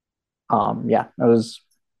yeah, it was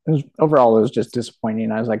overall it was just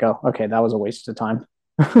disappointing. I was like, oh, okay, that was a waste of time.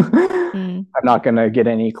 Mm, I'm not gonna get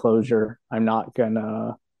any closure. I'm not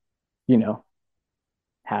gonna, you know,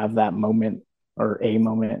 have that moment or a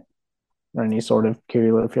moment or any sort of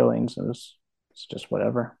curious feelings. It's just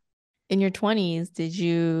whatever. in your 20s, did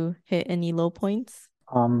you hit any low points?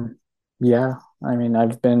 Um, yeah, I mean,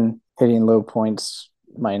 I've been hitting low points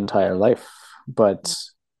my entire life, but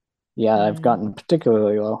yeah, I've Mm, gotten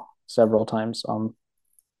particularly low several times.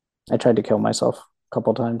 I tried to kill myself a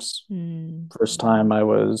couple times. mm, First time I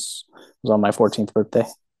was on my 14th birthday,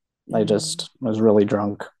 I Mm. just was really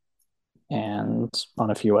drunk and on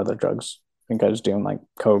a few other drugs. I think I was doing like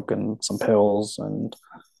coke and some pills, and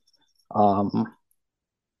um,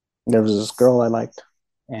 there was this girl I liked,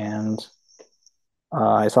 and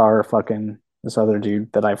I saw her fucking this other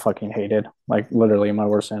dude that I fucking hated, like literally my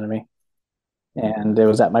worst enemy. And it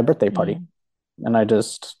was at my birthday party, Mm. and I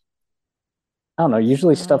don't know.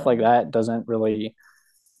 Usually stuff like Oh. that doesn't really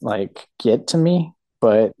like get to me,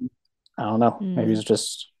 but I don't know. Maybe Mm. it's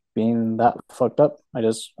just being that fucked up. I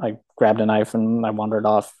grabbed a knife and I wandered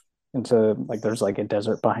off into like there's like a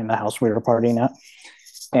desert behind the house we were partying at,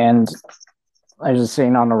 and I was just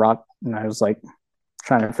sitting on a rock and I was like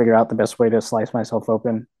trying to figure out the best way to slice myself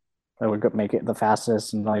open that would make it the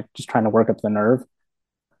fastest, and like just trying to work up the nerve.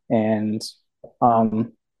 And it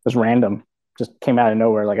was random, just came out of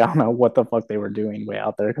nowhere. Like I don't know what the fuck they were doing way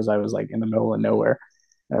out there because I was like in the middle of nowhere.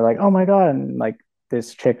 They're like, oh my God. And like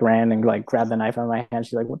this chick ran and like grabbed the knife out of my hand.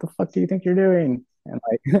 She's like, what the fuck do you think you're doing? And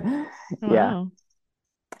like, yeah. Wow.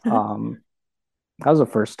 Um, that was the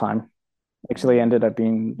first time. Actually ended up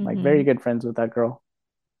being like very Mm-hmm. good friends with that girl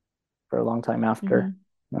for a long time after.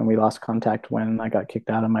 Mm-hmm. And we lost contact when I got kicked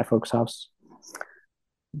out of my folks' house.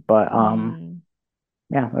 But Mm.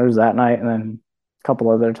 yeah, there was that night and then a couple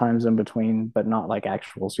other times in between, but not like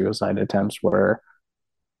actual suicide attempts where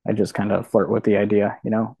I just kind of flirt with the idea, you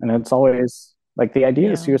know? And it's always like the idea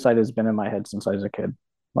of Yeah. suicide has been in my head since I was a kid,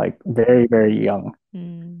 like very, very young.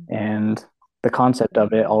 Mm. And the concept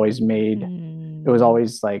of it always made it was Mm.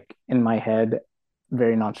 always like in my head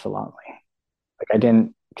very nonchalantly. Like I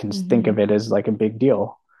didn't think Mm-hmm. of it as like a big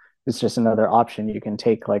deal. It's just another option you can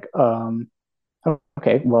take. Like,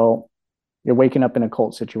 okay, well, you're waking up in a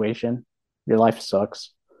cult situation, your life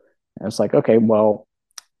sucks. And it's like, okay, well,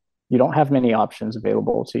 you don't have many options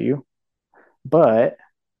available to you, but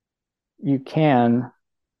you can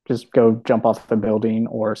just go jump off the building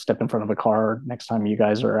or step in front of a car next time you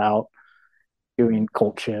guys are out doing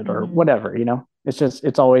cult shit or Mm-hmm. whatever, you know?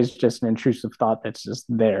 It's always just an intrusive thought that's just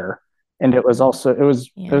there. And it was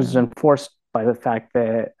Yeah. enforced by the fact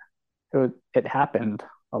that it happened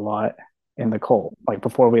a lot in the cult. Like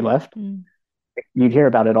before we left, Mm. you'd hear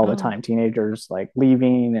about it all the Oh. time. Teenagers like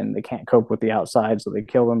leaving and they can't cope with the outside, so they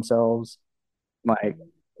kill themselves. Like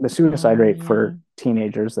the suicide Oh, rate yeah. for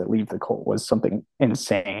teenagers that leave the cult was something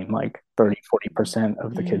insane, like 30-40%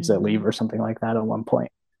 of the kids that leave Mm. or something like that at one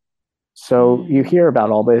point. So you Mm. hear about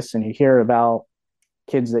all this and you hear about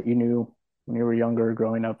kids that you knew when you were younger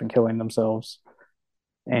growing up and killing themselves.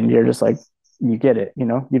 And you're just like, you get it, you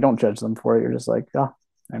know, you don't judge them for it. You're just like, oh,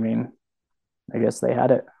 I mean, I guess they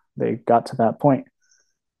had it. They got to that point.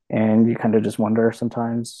 And you kind of just wonder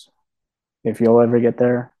sometimes if you'll ever get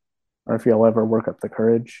there or if you'll ever work up the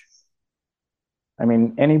courage. I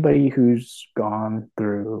mean, anybody who's gone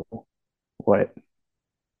through what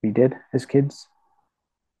we did as kids,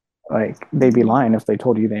 like they'd be Mm-hmm. lying if they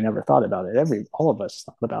told you they never thought about it. All of us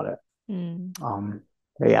thought about it. Mm.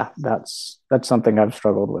 But yeah, that's something I've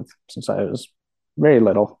struggled with since I was very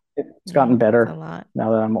little. It's gotten Yeah, it's a better lot.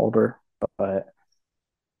 now that I'm older, but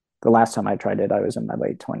the last time I tried it, I was in my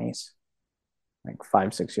late 20s, like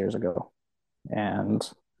 5-6 years ago, and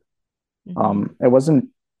Mm-hmm. it wasn't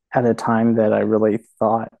at a time that I really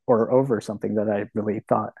thought or over something that I really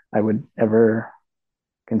thought I would ever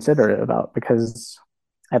consider it about because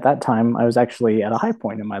at that time I was actually at a high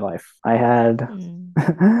point in my life. I had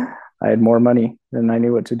Mm. I had more money than I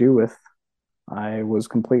knew what to do with. I was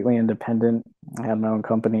completely independent. I had my own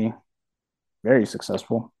company, very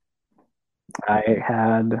successful. I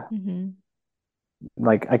had Mm-hmm.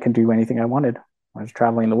 like I could do anything I wanted. I was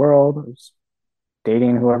traveling the world. I was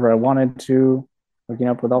dating whoever I wanted to, hooking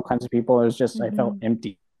up with all kinds of people. It was just I felt Mm-hmm.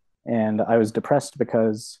 empty, and I was depressed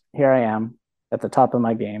because here I am at the top of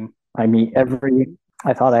my game. I meet every.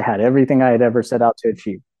 I thought I had everything I had ever set out to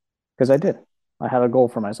achieve because I did. I had a goal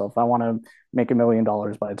for myself. I want to make $1 million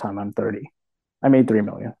by the time I'm 30. I made 3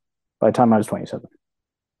 million by the time I was 27,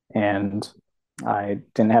 and I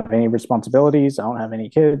didn't have any responsibilities. I don't have any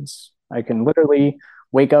kids. I can literally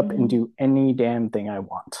wake up and Mm-hmm. do any damn thing I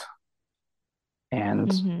want. And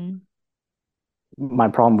Mm-hmm. my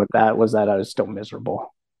problem with that was that I was still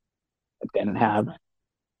miserable. I didn't have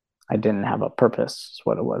I didn't have a purpose, is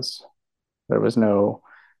what it was. There was no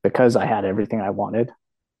because I had everything I wanted,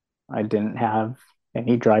 I didn't have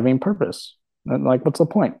any driving purpose. And like what's the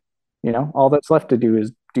point? You know, all that's left to do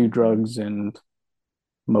is do drugs and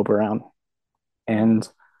mope around. And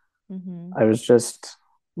Mm-hmm. I was just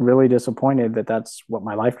really disappointed that that's what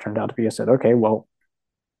my life turned out to be. I said, okay, well,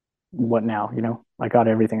 what now? You know, I got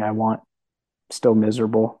everything I want, still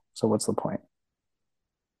miserable. So what's the point?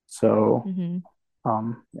 So Mm-hmm.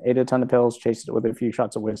 Ate a ton of pills, chased it with a few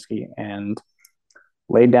shots of whiskey, and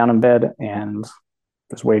laid down in bed and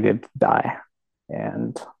just waited to die.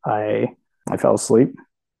 And I fell asleep,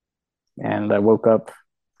 and I woke up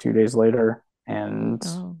 2 days later, and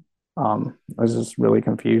Oh. I was just really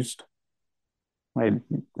confused. It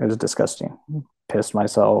was disgusting. Pissed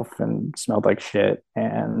myself and smelled like shit,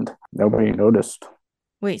 and nobody noticed.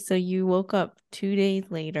 Wait, so you woke up 2 days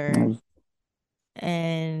It later was,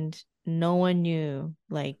 and no one knew,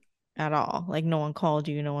 like, at all? Like, no one called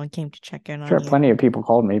you, no one came to check in on sure, plenty you? of people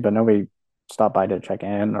called me, but nobody stopped by to check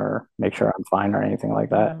in or make sure I'm fine or anything like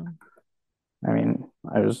that. Oh. I mean,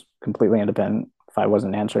 I was completely independent. If I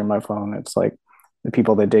wasn't answering my phone, it's like the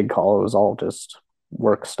people that did call, it was all just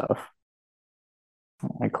work stuff.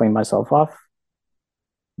 I cleaned myself off,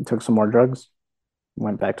 took some more drugs,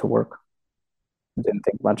 went back to work. Didn't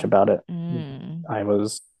think much about it. Mm. I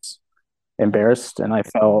was embarrassed and I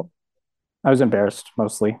was embarrassed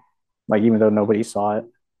mostly. Like, even though nobody saw it,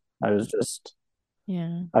 I was just,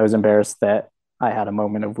 Yeah. I was embarrassed that I had a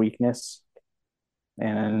moment of weakness.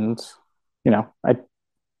 And, I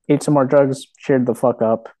ate some more drugs, cheered the fuck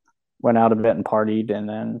up, went out a bit and partied, and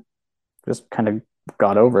then just kind of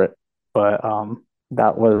got over it. But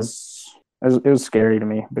that was it was scary to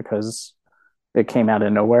me because it came out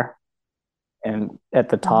of nowhere and at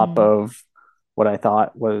the top Mm-hmm. of what I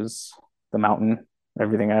thought was the mountain,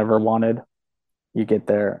 everything I ever wanted. You get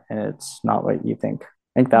there and it's not what you think. I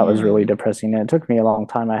think that was Yeah. really depressing. And it took me a long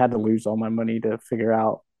time. I had to lose all my money to figure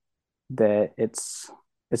out that it's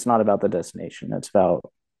not about the destination. It's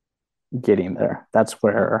about getting there. That's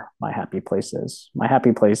where my happy place is. My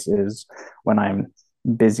happy place is when I'm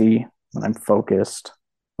busy, when I'm focused,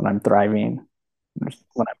 when I'm thriving,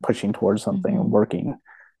 when I'm pushing towards something and Mm-hmm. working.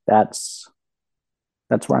 That's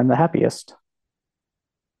that's where I'm the happiest.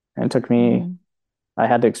 And it took me Mm-hmm. I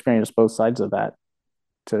had to experience both sides of that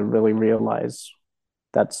to really realize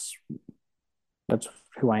that's that's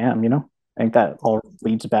who I am, you know? I think that all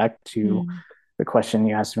leads back to Mm-hmm. the question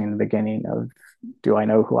you asked me in the beginning of, do I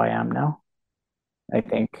know who I am now? I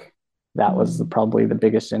think that was probably the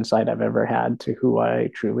biggest insight I've ever had to who I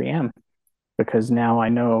truly am, because now I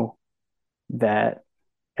know that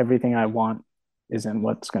everything I want isn't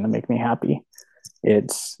what's going to make me happy.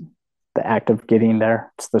 It's the act of getting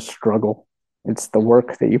there, it's the struggle, it's the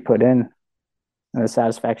work that you put in, and the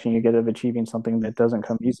satisfaction you get of achieving something that doesn't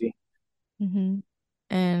come easy. Mm-hmm.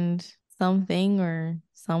 And something or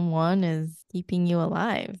someone is keeping you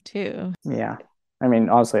alive too. Yeah. I mean,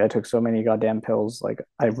 honestly, I took so many goddamn pills, like,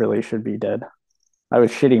 I really should be dead. I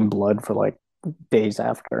was shitting blood for like days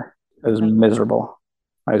after. It was miserable.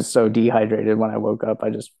 I was so dehydrated when I woke up.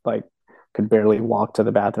 I just like could barely walk to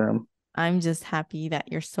the bathroom. I'm just happy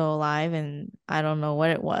that you're still alive, and I don't know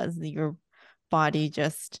what it was. Your body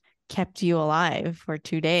just kept you alive for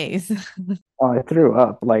 2 days. Well, I threw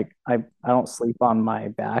up. Like, I don't sleep on my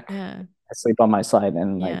back. Yeah. I sleep on my side,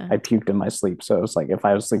 and like Yeah. I puked in my sleep. So it's like if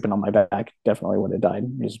I was sleeping on my back, definitely would have died.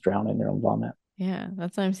 You just drown in your own vomit. Yeah.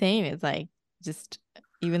 That's what I'm saying. It's like just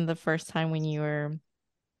even the first time when you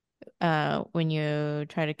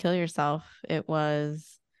try to kill yourself, it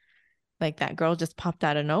was like that girl just popped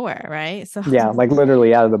out of nowhere, right? So Yeah, like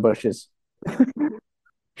literally out of the bushes.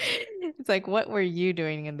 it's like, what were you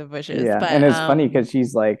doing in the bushes? Yeah, and But it's funny because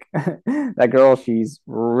she's like that girl. She's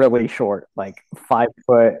really short, like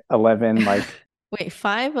 5'11", like, wait,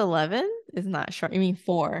 5'11" is not short. You mean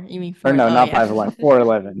four? You mean or four? no, Oh not yeah. 5'11",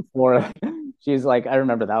 4'11", 4. She's like, I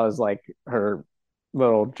remember that was like her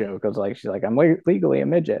little joke. I was like, she's like, I'm legally a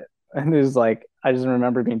midget, and it was like, I just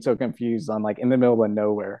remember being so confused on like in the middle of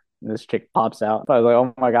nowhere, and this chick pops out. I was like,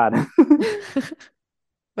 oh my god.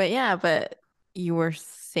 But yeah, but you were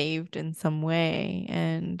saved in some way.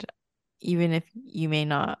 And even if you may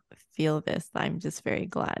not feel this, I'm just very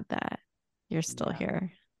glad that you're still Yeah,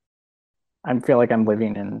 here. I feel like I'm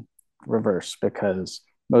living in reverse because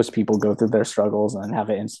most people go through their struggles and have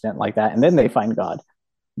an incident like that, and then they find God.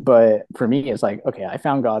 But for me, it's like, okay, I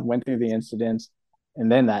found God, went through the incidents, and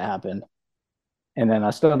then that happened, and then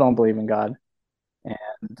I still don't believe in God,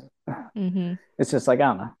 and Mm-hmm. it's just like, I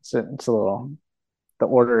don't know. It's a little, the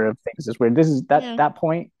order of things is weird. This is Yeah. that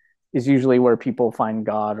point is usually where people find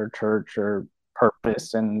God or church or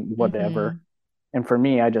purpose and Mm-hmm. whatever. And for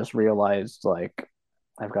me, I just realized like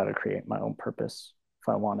I've got to create my own purpose if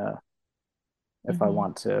I want to if I Mm-hmm.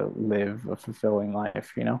 want to live a fulfilling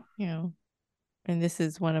life, you know? Yeah. And this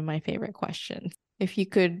is one of my favorite questions. If you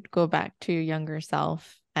could go back to your younger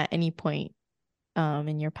self at any point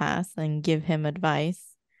in your past and give him advice,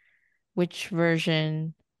 which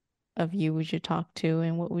version of you would you talk to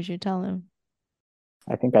and what would you tell him?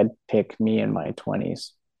 I think I'd pick me in my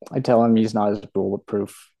 20s. I tell him he's not as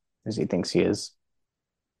bulletproof as he thinks he is.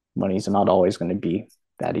 Money's not always going to be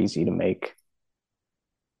that easy to make.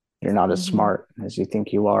 You're not as Mm-hmm. smart as you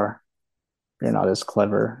think you are. You're not as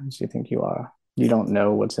clever as you think you are. You don't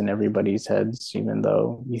know what's in everybody's heads, even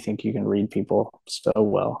though you think you can read people so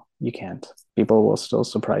well. You can't. People will still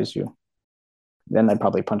surprise you. Then I'd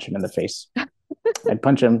probably punch him in the face. I'd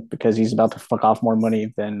punch him because he's about to fuck off more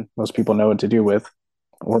money than most people know what to do with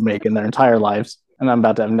or make in their entire lives. And I'm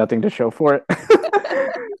about to have nothing to show for it.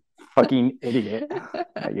 Fucking idiot.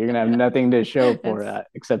 Like, you're going to have nothing to show for that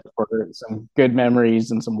except for some good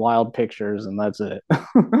memories and some wild pictures, and that's it.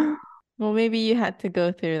 Well, maybe you had to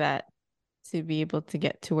go through that to be able to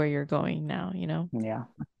get to where you're going now, you know? Yeah,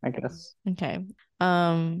 I guess. Okay.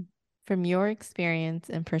 Um, from your experience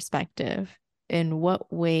and perspective, in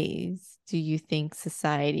what ways do you think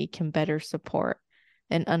society can better support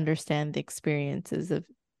and understand the experiences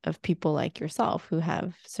of people like yourself who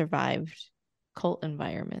have survived cult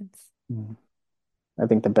environments? I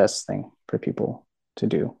think the best thing for people to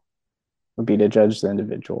do would be to judge the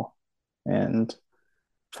individual and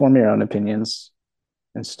form your own opinions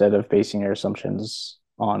instead of basing your assumptions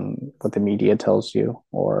on what the media tells you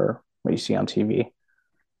or what you see on TV.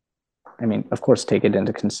 I mean, of course, take it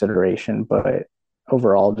into consideration, but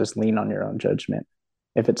overall, just lean on your own judgment.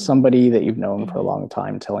 If it's somebody that you've known for a Mm-hmm. long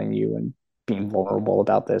time telling you and being vulnerable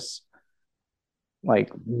about this,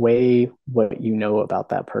 like weigh what you know about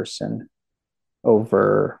that person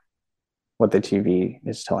over what the TV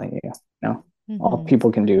is telling you. You know, all Mm-hmm.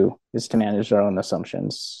 people can do is to manage their own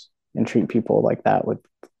assumptions and treat people like that with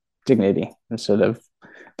dignity instead of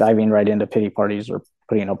diving right into pity parties or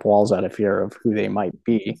putting up walls out of fear of who they might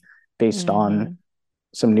be based on Mm-hmm.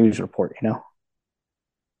 some news report, you know?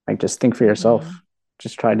 Like just think for Mm-hmm. yourself.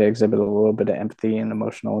 Just try to exhibit a little bit of empathy and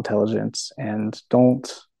emotional intelligence and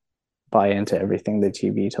don't buy into everything the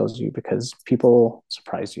TV tells you because people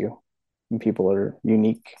surprise you and people are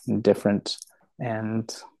unique and different. And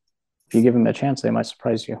if you give them a chance, they might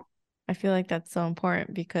surprise you. I feel like that's so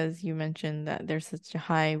important because you mentioned that there's such a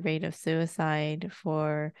high rate of suicide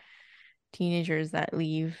for teenagers that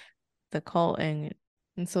leave the cult, and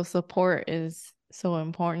so support is so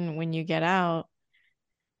important when you get out.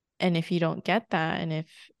 And if you don't get that, and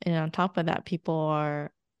on top of that people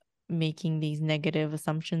are making these negative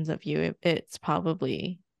assumptions of you, it's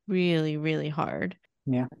probably really, really hard.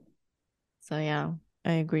 Yeah. So yeah,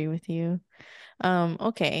 I agree with you.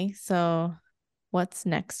 Okay, so what's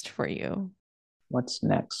next for you? What's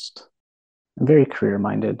next? I'm very career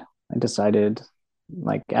minded. I decided,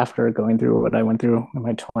 like, after going through what I went through in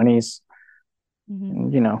my 20s, Mm-hmm.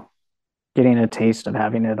 and, you know, getting a taste of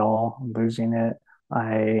having it all, losing it,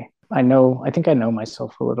 I know, I think I know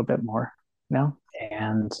myself a little bit more now.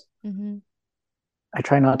 And Mm-hmm. I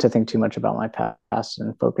try not to think too much about my past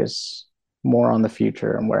and focus more on the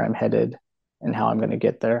future and where I'm headed and how I'm going to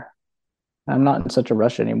get there. I'm not in such a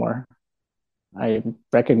rush anymore. I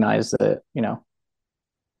recognize that, you know,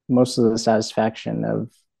 most of the satisfaction of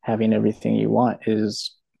having everything you want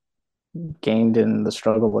is gained in the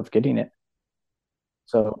struggle of getting it.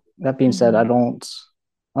 So that being said, Mm-hmm.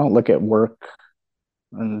 I don't look at work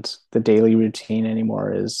and the daily routine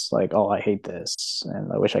anymore is like, oh, I hate this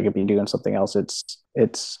and I wish I could be doing something else.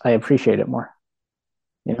 It's I appreciate it more,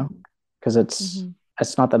 you know, because Mm-hmm.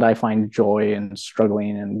 it's not that I find joy in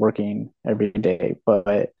struggling and working every day,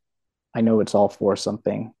 but I know it's all for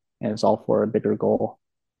something and it's all for a bigger goal.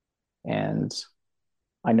 And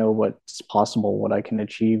I know what's possible, what I can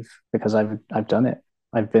achieve because I've done it.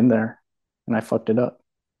 I've been there and I fucked it up.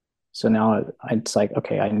 So now it's like,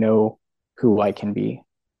 okay, I know who I can be.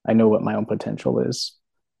 I know what my own potential is.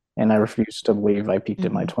 And I refuse to believe I peaked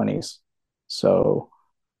in my Mm-hmm. 20s. So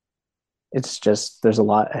it's just, there's a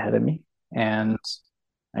lot ahead of me and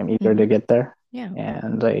I'm eager to Mm-hmm. get there. Yeah.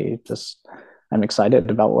 And I'm excited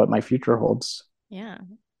about what my future holds. Yeah,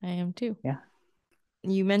 I am too. Yeah.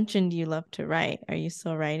 You mentioned you love to write. Are you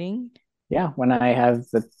still writing? Yeah. When I have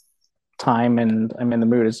the time and I'm in the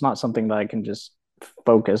mood, it's not something that I can just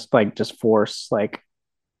focus, like just force, like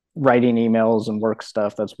writing emails and work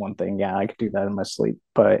stuff. That's one thing. Yeah, I could do that in my sleep.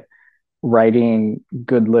 But writing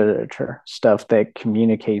good literature, stuff that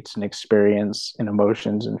communicates an experience and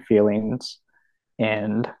emotions and feelings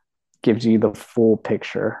and gives you the full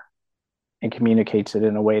picture and communicates it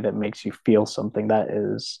in a way that makes you feel something that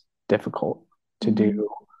is difficult to do.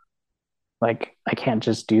 Mm-hmm. Like I can't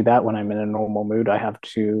just do that when I'm in a normal mood. I have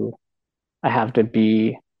to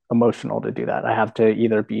be emotional to do that. I have to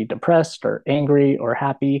either be depressed or angry or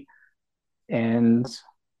happy and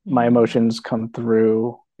my Mm-hmm. emotions come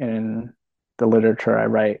through in the literature I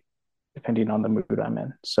write depending on the mood I'm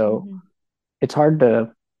in. So Mm-hmm. it's hard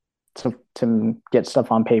to to get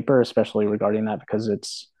stuff on paper, especially regarding that, because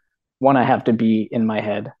it's one, I have to be in my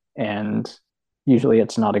head, and usually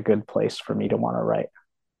it's not a good place for me to want to write.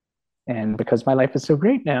 And because my life is so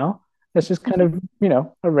great now, it's just kind of,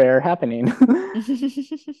 a rare happening.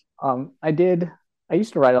 I did, I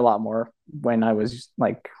used to write a lot more when I was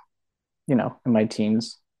like, in my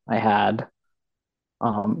teens. I had,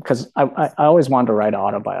 because I always wanted to write an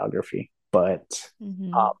autobiography, but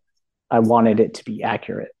Mm-hmm. um, I wanted it to be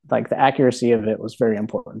accurate. Like the accuracy of it was very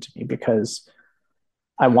important to me because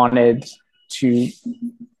I wanted to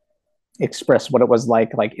express what it was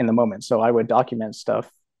like in the moment. So I would document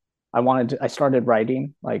stuff. I started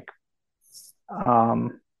writing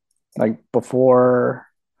um, like before,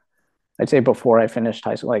 I'd say before I finished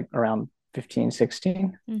high school, like around 15,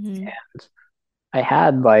 16. Mm-hmm. And I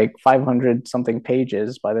had like 500 something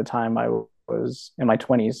pages by the time I was in my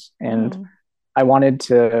 20s. And Oh, I wanted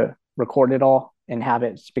to record it all and have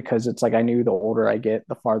it because it's like I knew the older I get,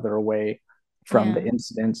 the farther away from the yeah.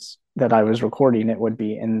 incidents that I was recording it would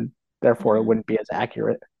be, and therefore it Yeah. wouldn't be as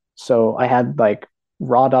accurate. So I had like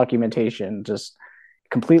raw documentation, just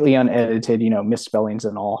completely unedited, misspellings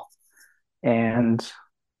and all. And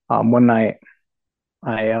one night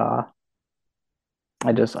I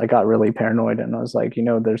I got really paranoid and I was like,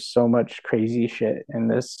 there's so much crazy shit in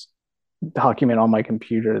this document on my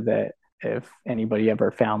computer that if anybody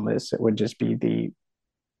ever found this, it would just be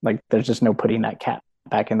there's just no putting that cat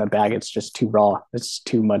back in the bag. It's just too raw. It's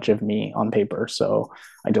too much of me on paper. So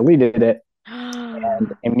I deleted it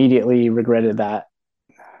and immediately regretted that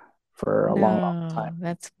for a long, long No,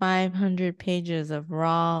 that's 500 pages of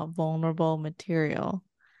raw, vulnerable material.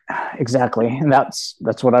 time. Exactly. And that's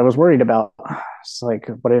what I was worried about. It's like,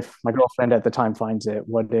 what if my girlfriend at the time finds it?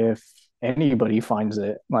 What if anybody finds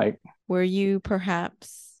it? Like, Were you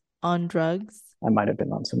perhaps on drugs? I might have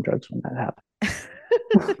been on some drugs when that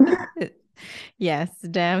happened. Yes,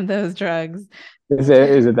 damn those drugs. Is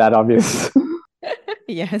it that obvious?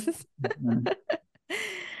 Yes.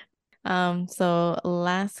 So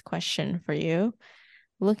last question for you.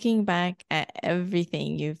 Looking back at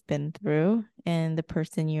everything you've been through and the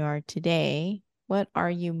person you are today, what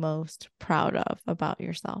are you most proud of about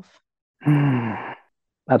yourself?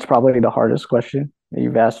 That's probably the hardest question that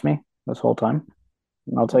you've asked me this whole time.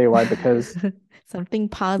 And I'll tell you why, because Something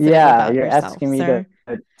positive yeah, about you're yourself, asking me to, sir.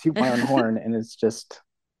 to toot my own horn, and it's just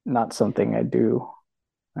not something I do.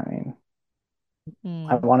 I mean,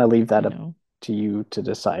 I Hmm, want to leave you that up know. to you to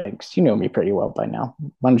decide because you know me pretty well by now.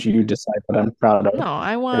 Why don't you decide what I'm proud of? No,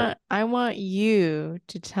 I Or, want I want you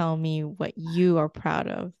to tell me what you are proud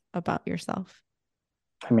of about yourself.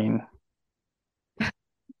 I mean,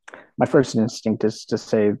 my first instinct is to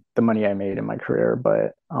say the money I made in my career,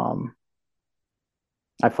 but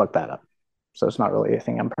I fucked that up. So it's not really a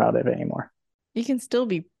thing I'm proud of anymore. You can still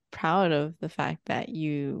be proud of the fact that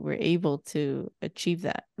you were able to achieve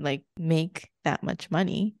that, like make that much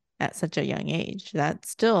money at such a young age. That's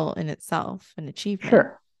still in itself an achievement.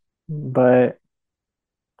 Sure. But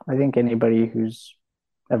I think anybody who's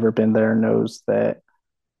ever been there knows that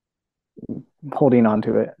holding on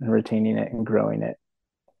to it and retaining it and growing it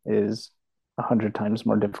is 100 times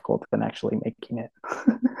more difficult than actually making it.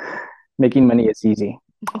 Making money is easy.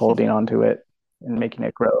 Holding on to it and making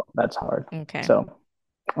it grow, that's hard. Okay. So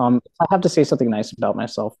I have to say something nice about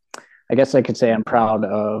myself. I guess I could say I'm proud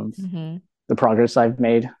of Mm-hmm. the progress I've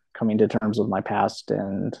made coming to terms with my past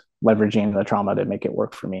and leveraging the trauma to make it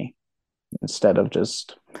work for me instead of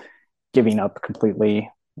just giving up completely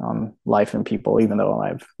on life and people, even though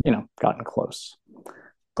I've, gotten close.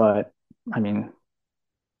 But I mean,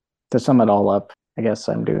 to sum it all up, I guess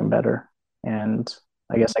I'm doing better. And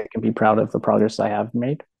I guess I can be proud of the progress I have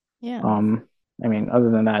made. Yeah. Um, I mean, other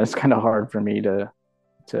than that, it's kind of hard for me to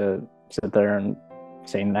sit there and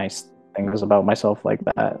say nice things about myself like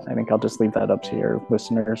that. I think I'll just leave that up to your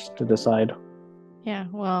listeners to decide. Yeah.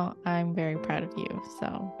 Well, I'm very proud of you.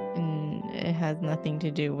 So, and it has nothing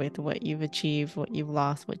to do with what you've achieved, what you've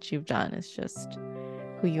lost, what you've done. It's just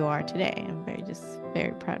who you are today. I'm just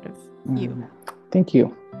very proud of you. Thank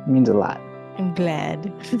you. It means a lot. I'm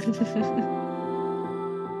glad.